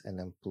as an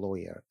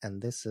employer,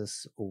 and this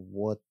is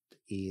what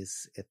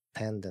is a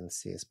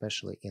tendency,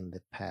 especially in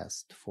the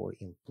past, for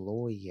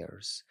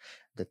employers.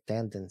 The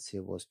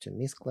tendency was to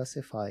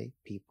misclassify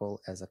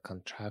people as a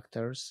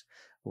contractors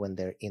when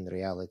they're in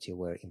reality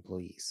were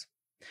employees,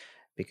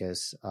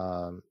 because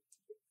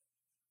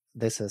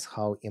this is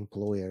how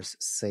employers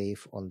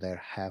save on their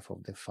half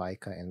of the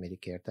FICA and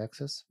Medicare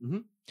taxes. Mm-hmm.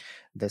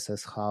 This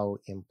is how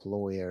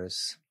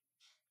employers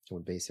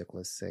would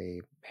basically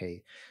say,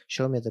 hey,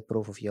 show me the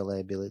proof of your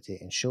liability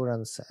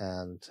insurance,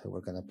 and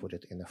we're going to put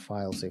it in a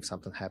file. So if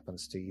something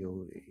happens to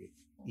you,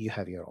 you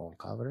have your own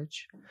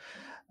coverage.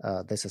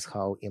 This is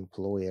how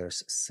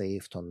employers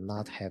saved on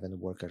not having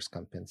workers'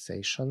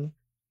 compensation.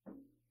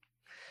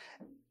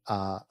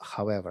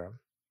 However,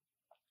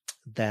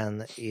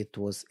 then it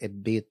was a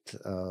bit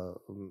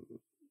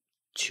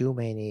too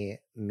many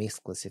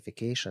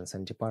misclassifications,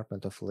 and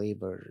Department of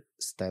Labor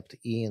stepped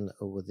in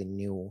with a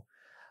new,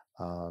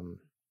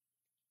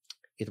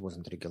 it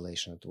wasn't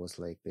regulation, it was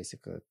like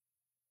basically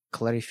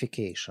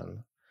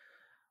clarification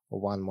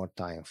one more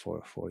time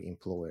for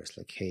employers,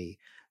 like, hey,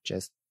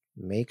 just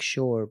make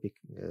sure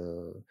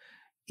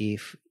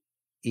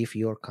if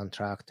your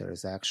contractor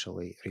is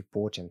actually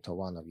reporting to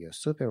one of your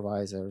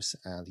supervisors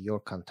and your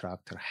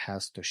contractor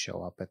has to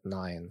show up at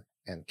 9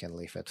 and can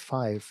leave at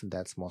 5,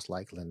 that's most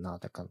likely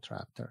not a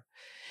contractor.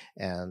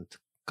 And a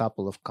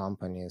couple of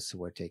companies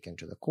were taken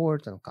to the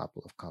court and a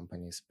couple of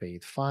companies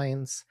paid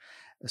fines.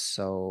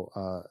 So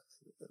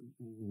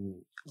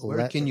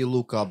where can you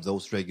look up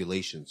those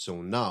regulations?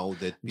 So now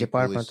that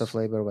Department of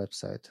Labor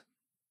website.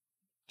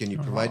 Can you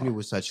provide me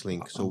with such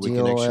link so we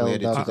can actually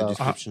add it to the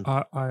description?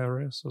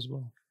 IRS as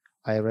well.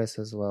 IRS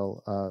as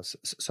well.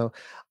 So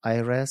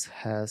IRS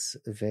has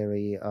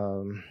very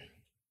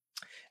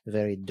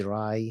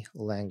dry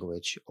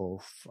language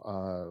of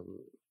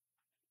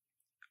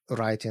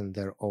writing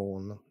their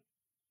own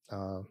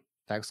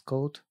tax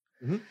code.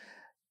 Mm-hmm.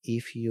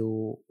 If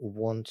you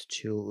want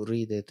to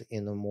read it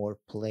in a more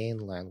plain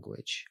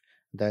language,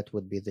 that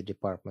would be the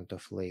Department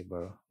of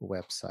Labor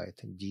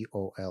website,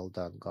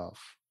 dol.gov.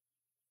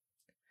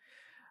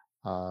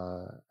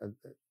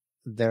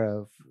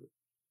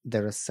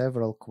 There are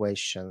several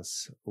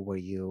questions where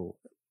you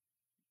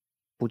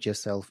put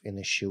yourself in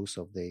the shoes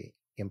of the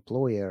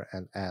employer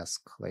and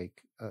ask,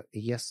 like,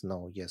 yes,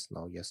 no, yes,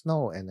 no, yes,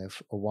 no. And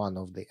if one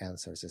of the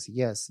answers is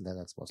yes, then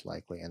it's most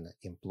likely an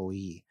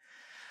employee.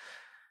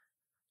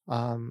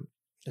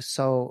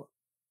 So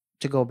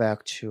to go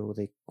back to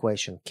the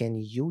question, can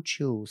you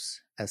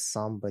choose as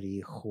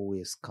somebody who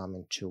is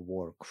coming to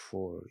work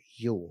for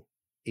you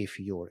if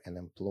you're an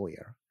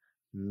employer?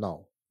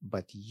 No,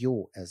 but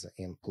you as an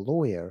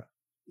employer,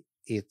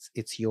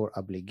 it's your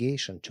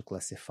obligation to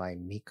classify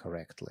me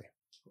correctly.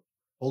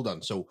 Hold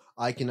on. So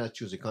I cannot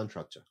choose a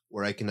contractor,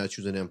 or I cannot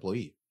choose an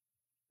employee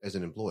as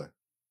an employer.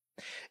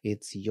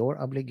 It's your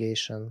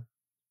obligation,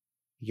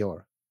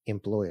 your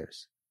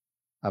employer's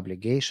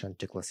obligation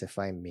to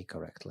classify me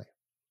correctly.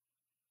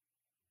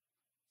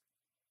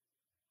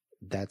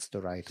 that's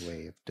the right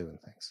way of doing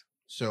things.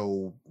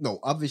 So, no,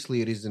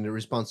 obviously it is the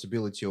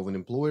responsibility of an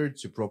employer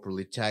to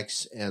properly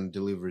tax and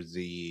deliver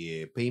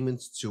the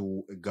payments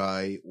to a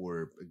guy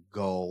or a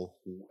girl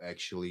who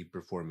actually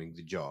performing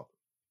the job.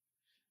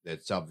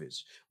 That's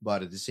obvious.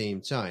 But at the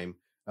same time,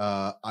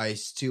 I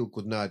still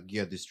could not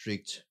get the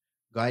strict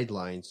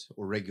guidelines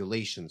or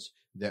regulations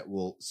that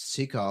will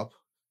stick up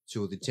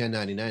to the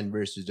 1099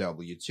 versus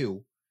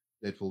W2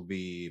 that will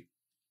be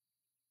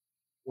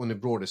on a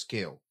broader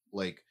scale.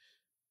 Like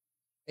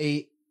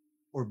A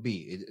or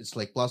B, it's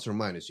like plus or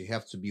minus. You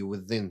have to be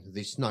within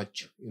this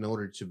notch in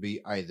order to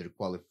be either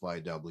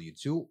qualified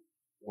W2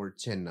 or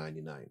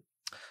 1099.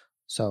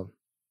 So,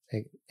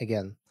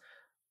 again,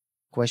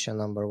 question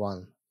number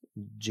 1.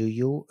 Do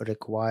you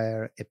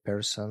require a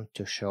person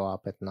to show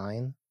up at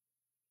 9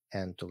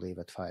 and to leave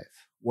at 5?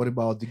 What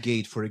about the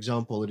gate? For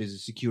example, it is a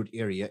secured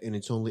area and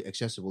it's only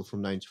accessible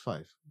from 9 to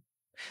 5.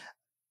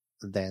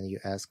 Then you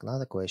ask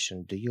another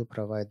question. Do you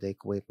provide the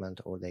equipment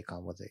or they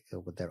come with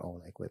their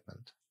own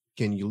equipment?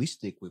 Can you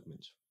list the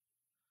equipment?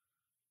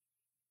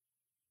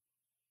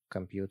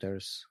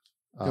 Computers,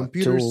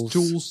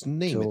 tools,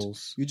 name it.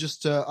 You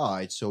just, all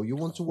right, so you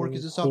want to work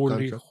as a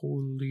subcontractor.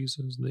 Who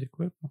leases the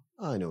equipment?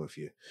 I know a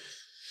few.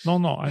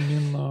 No, I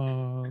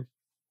mean,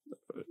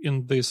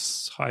 in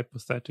this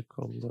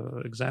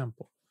hypothetical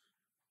example.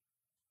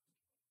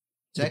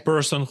 The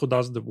person who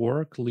does the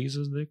work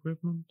leases the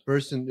equipment?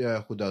 Person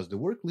who does the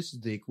work leases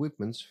the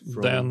equipment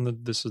from... Then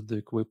this is the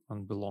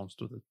equipment belongs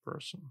to that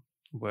person,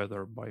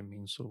 whether by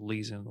means of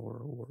leasing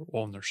or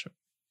ownership.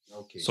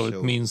 Okay, so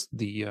it means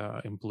the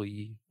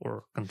employee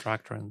or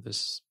contractor in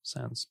this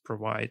sense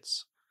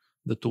provides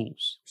the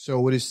tools.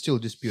 So it is still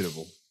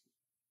disputable?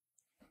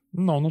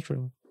 No, not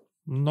really.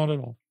 Not at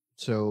all.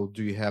 So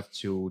do you have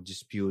to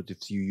dispute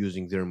if you're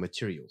using their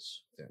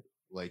materials then?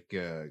 Like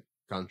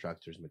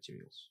contractors'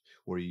 materials?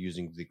 Or you're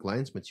using the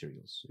client's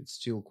materials? It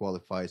still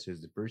qualifies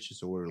as the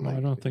purchase or like... No,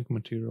 I don't think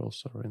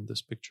materials are in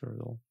this picture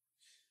at all.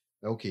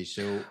 Okay,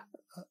 so...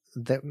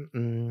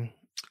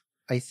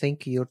 I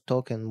think you're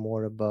talking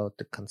more about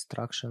the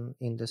construction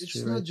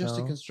industry. It's not just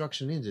the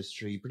construction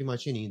industry. Pretty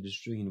much any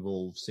industry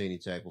involves any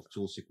type of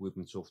tools,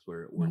 equipment,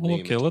 software, or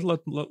okay,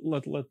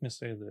 let me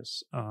say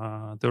this.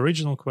 The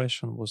original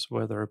question was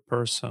whether a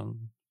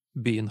person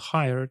being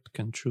hired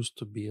can choose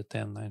to be a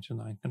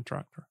 1099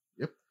 contractor.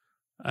 Yep.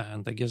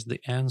 And I guess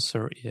the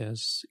answer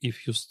is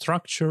if you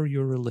structure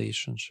your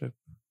relationship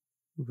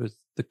with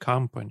the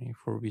company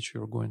for which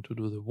you're going to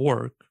do the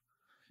work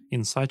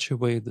in such a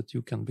way that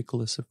you can be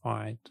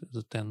classified as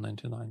a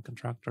 1099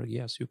 contractor,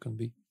 yes, you can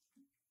be.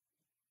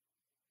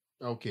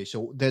 Okay,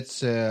 so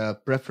that's a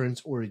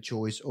preference or a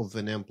choice of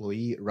an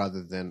employee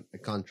rather than a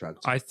contract.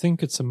 I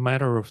think it's a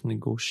matter of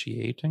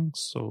negotiating.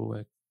 So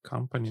a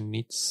company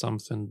needs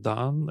something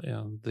done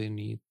and they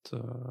need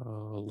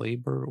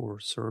labor or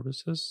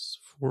services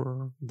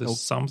for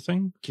this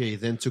something. Okay,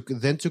 then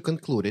to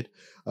conclude it,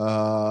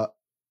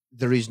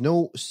 there is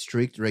no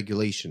strict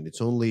regulation. It's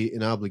only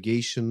an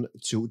obligation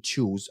to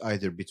choose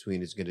either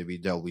between it's going to be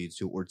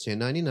W2 or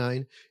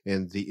 1099,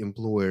 and the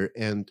employer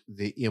and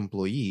the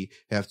employee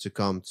have to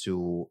come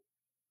to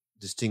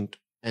distinct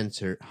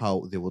answer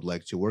how they would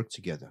like to work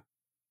together.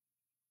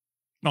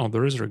 No,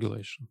 there is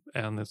regulation,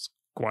 and it's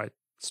quite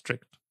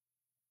strict.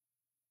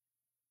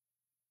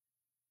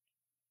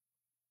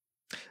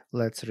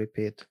 Let's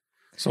repeat.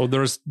 So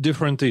there's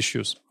different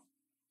issues.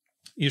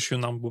 Issue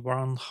number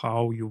 1,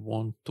 how you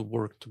want to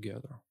work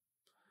together.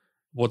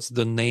 What's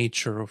the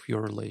nature of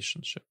your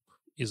relationship?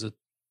 Is it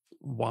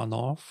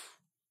one-off?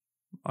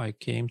 I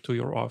came to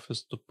your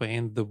office to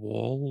paint the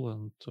wall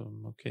and,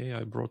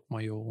 I brought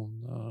my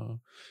own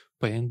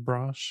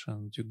paintbrush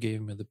and you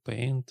gave me the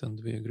paint and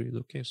we agreed,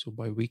 so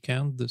by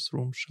weekend this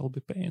room shall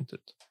be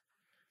painted.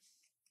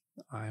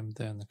 I'm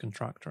then a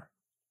contractor.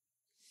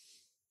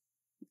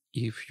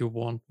 If you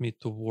want me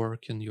to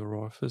work in your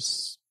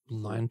office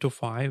 9 to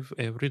 5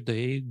 every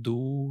day,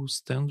 do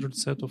standard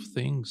set of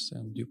things,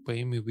 and you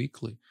pay me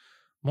weekly,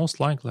 most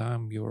likely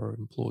I'm your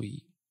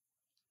employee.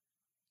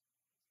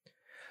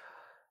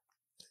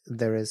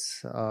 There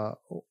is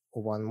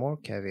one more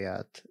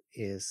caveat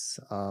is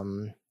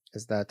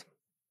that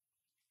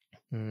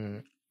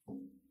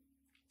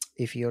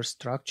if you're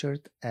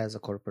structured as a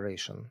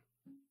corporation,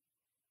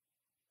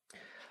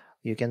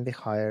 you can be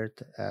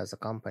hired as a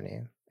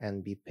company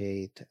and be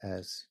paid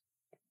as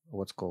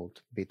what's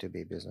called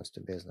B2B, business to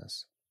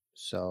business.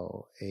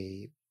 So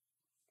in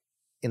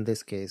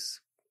this case,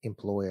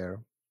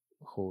 employer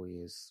who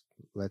is,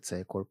 let's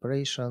say, a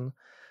corporation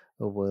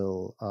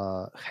will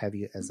have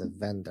you as a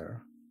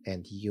vendor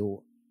and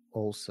you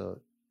also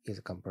is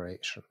a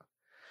corporation.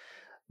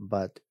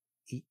 But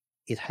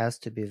it has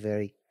to be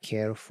very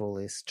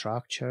carefully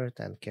structured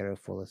and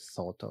carefully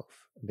thought of,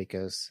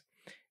 because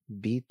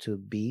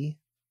B2B,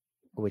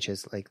 which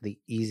is like the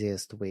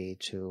easiest way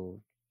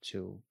to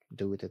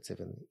do it, it's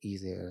even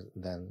easier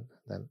than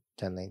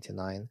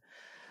 1099.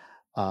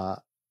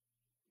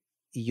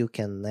 You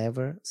can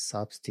never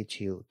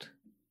substitute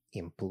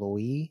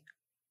employee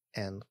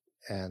and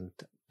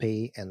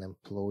pay an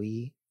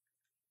employee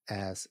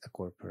as a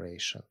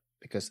corporation,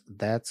 because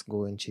that's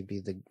going to be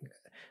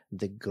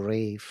the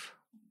grave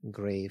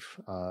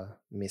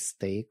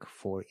mistake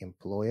for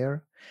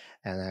employer,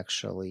 and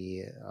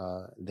actually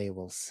they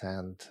will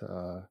send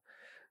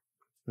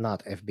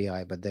not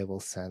FBI, but they will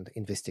send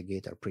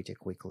investigator pretty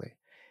quickly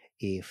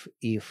if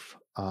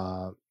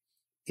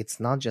it's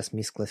not just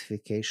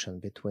misclassification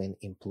between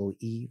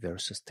employee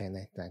versus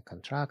 1099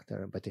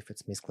 contractor, but if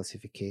it's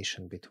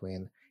misclassification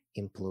between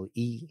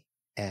employee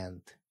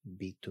and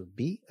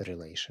B2B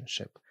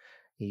relationship,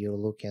 you're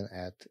looking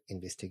at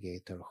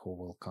investigator who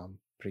will come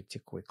pretty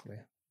quickly.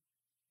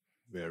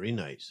 Very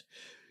nice.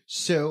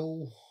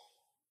 So,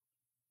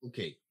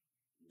 okay,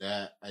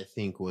 that I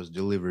think was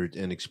delivered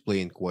and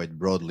explained quite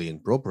broadly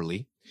and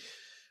properly.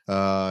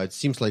 It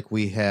seems like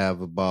we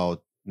have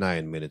about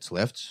 9 minutes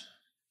left.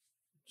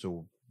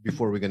 So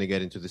before we're going to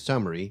get into the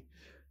summary,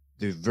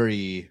 the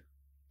very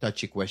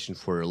touchy question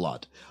for a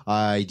lot.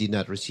 I did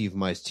not receive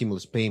my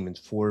stimulus payment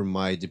for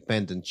my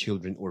dependent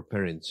children or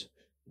parents.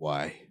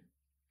 Why?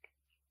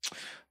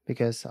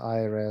 Because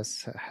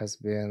IRS has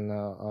been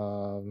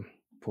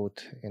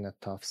put in a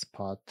tough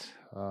spot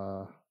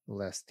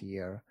last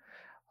year,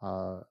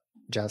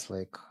 just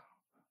like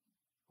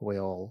we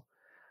all.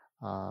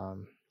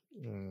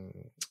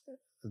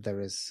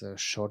 There is a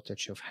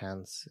shortage of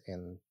hands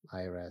in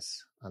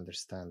IRS,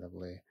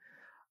 understandably.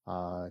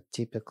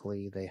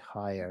 Typically, they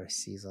hire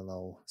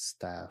seasonal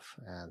staff,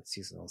 and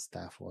seasonal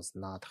staff was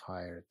not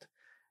hired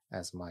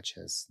as much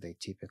as they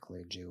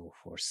typically do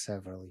for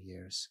several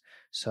years.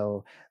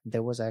 So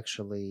there was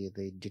actually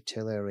the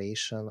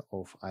deterioration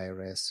of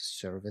IRS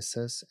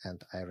services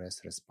and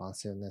IRS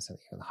responsiveness, and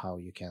even how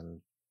you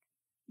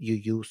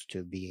used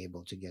to be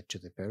able to get to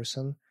the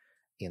person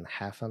in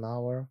half an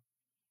hour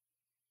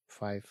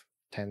 5-10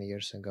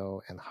 years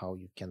ago, and how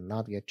you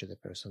cannot get to the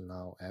person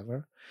now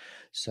ever.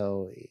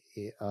 So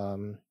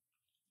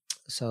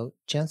so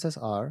chances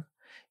are,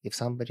 if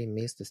somebody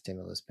missed the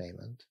stimulus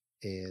payment,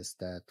 is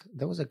that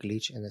there was a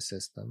glitch in the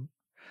system,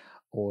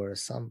 or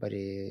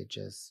somebody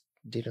just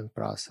didn't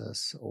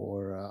process,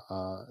 or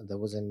there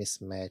was a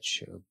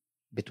mismatch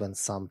between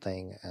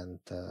something, and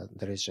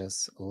there is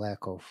just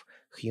lack of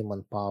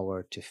human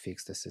power to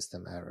fix the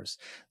system errors.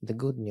 The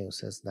good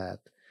news is that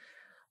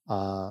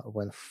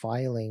when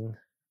filing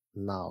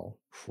now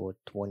for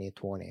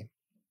 2020,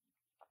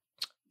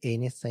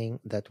 anything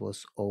that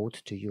was owed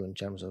to you in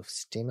terms of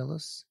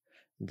stimulus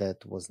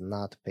that was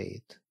not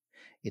paid,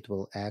 it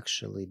will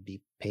actually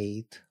be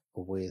paid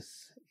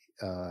with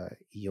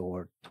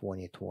your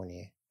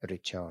 2020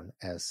 return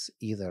as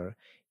either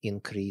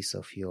increase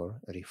of your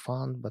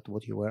refund, but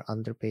what you were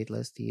underpaid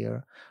last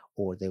year,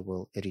 or they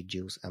will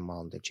reduce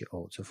amount that you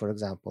owed. So for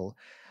example,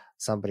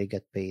 somebody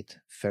got paid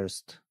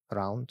first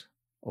round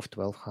of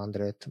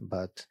 1,200,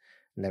 but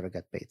never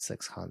got paid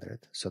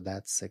 600. So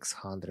that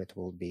 600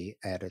 will be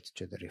added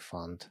to the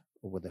refund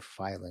with the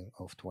filing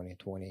of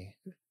 2020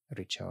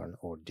 return,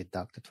 or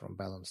deducted from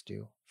balance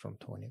due from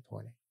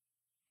 2020.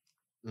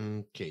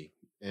 Okay.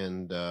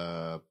 And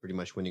pretty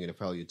much when you're going to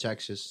file your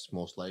taxes,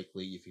 most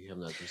likely, if you have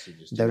not received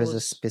your stimulus. There is a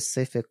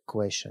specific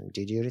question.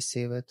 Did you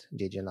receive it?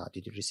 Did you not?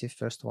 Did you receive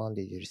first one?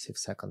 Did you receive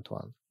second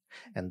one?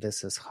 And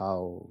this is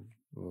how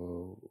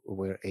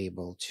we're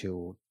able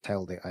to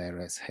tell the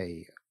IRS,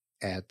 hey,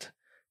 add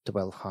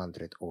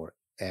 1,200 or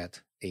add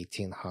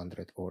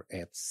 1,800 or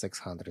add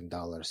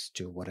 $600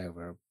 to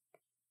whatever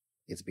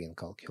is being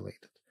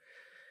calculated.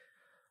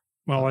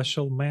 Well, I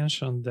shall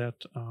mention that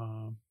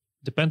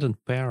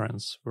dependent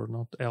parents were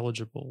not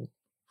eligible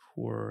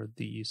for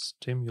the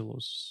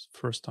stimulus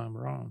first time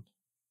around.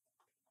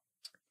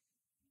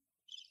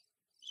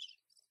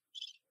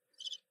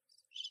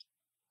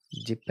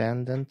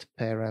 Dependent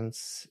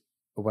parents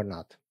were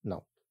not,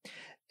 no.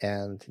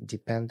 And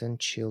dependent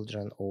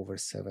children over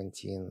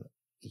 17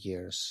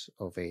 years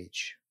of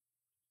age,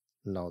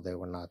 no, they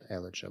were not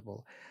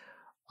eligible.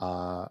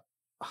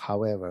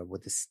 However,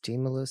 with the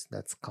stimulus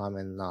that's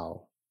coming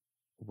now,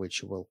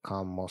 which will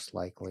come most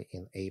likely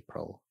in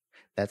April,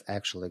 that's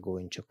actually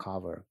going to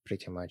cover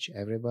pretty much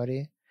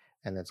everybody,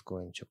 and it's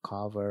going to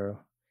cover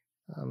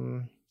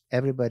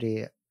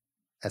everybody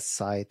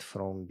aside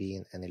from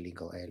being an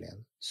illegal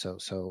alien. So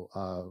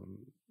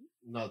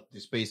not the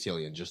space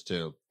alien, just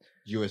a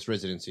U.S.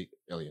 residency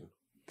alien.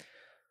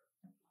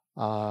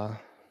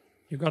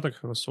 You gotta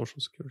have a social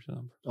security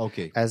number.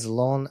 Okay. As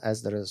long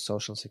as there is a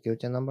social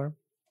security number.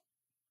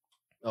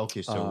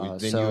 Okay, so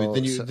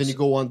then you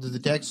go under the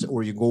tax,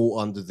 or you go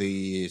under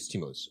the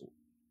stimulus.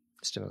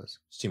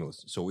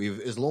 Stimulus. So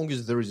as long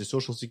as there is a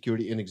social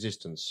security in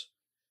existence,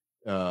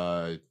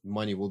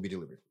 money will be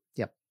delivered.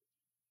 Yep.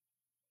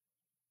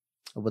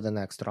 With the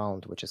next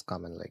round, which is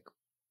coming, like,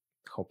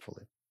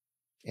 hopefully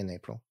in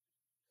April.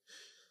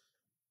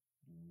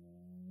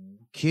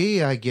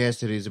 Okay, I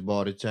guess it is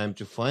about the time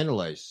to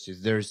finalize.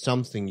 Is there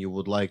something you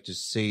would like to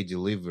say,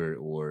 deliver,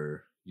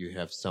 or you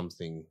have some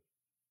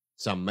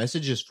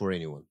messages for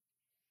anyone?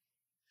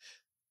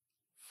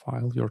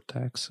 File your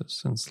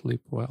taxes and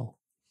sleep well.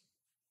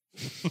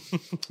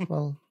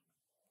 Well,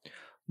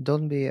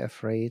 Don't be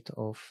afraid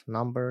of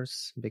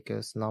numbers,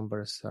 because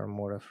numbers are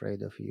more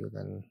afraid of you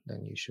than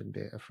you should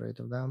be afraid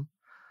of them.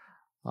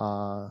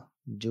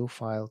 Do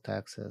file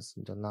taxes.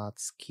 Do not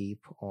skip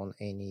on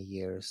any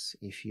years.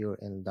 If you're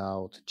in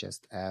doubt,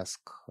 just ask.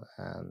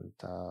 And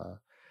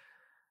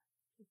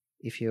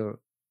if you're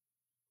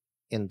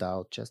in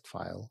doubt, just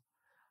file.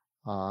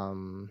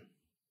 And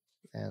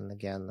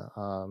again,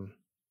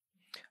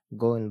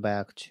 going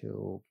back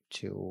to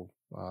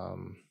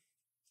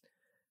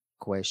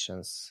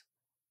questions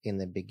in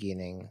the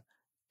beginning,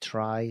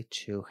 try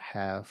to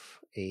have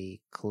a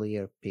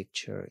clear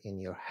picture in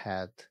your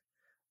head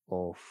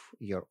of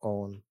your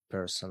own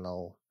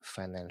personal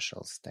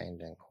financial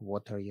standing.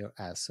 What are your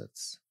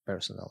assets,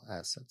 personal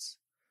assets?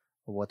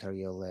 What are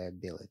your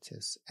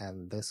liabilities?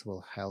 And this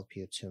will help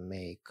you to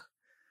make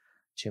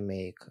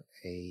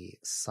a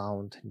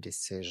sound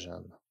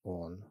decision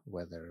on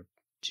whether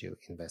to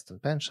invest in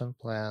pension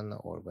plan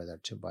or whether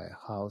to buy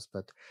a house.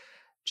 But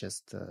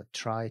just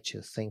try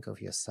to think of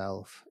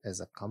yourself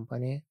as a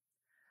company,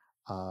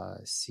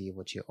 see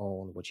what you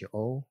own, what you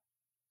owe,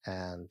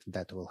 and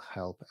that will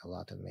help a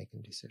lot in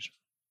making decisions.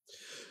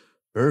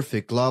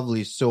 Perfect,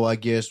 lovely. So I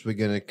guess we're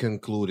going to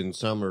conclude and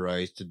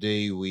summarize.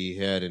 Today we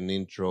had an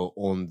intro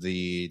on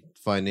the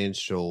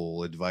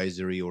financial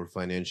advisory or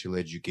financial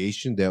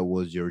education. That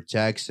was your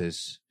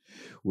taxes.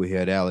 We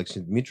had Alex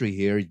and Dmitry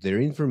here. Their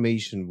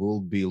information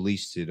will be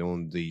listed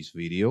on this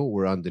video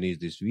or underneath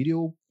this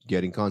video.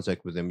 Get in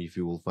contact with them if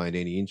you will find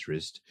any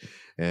interest.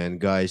 And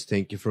guys,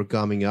 thank you for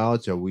coming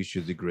out. I wish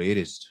you the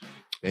greatest.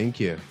 Thank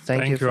you.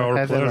 Thank you for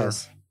having pleasure.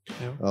 us.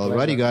 Yeah.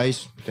 Alrighty,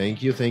 guys.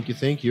 Thank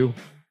you.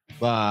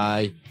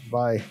 Bye.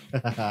 Bye.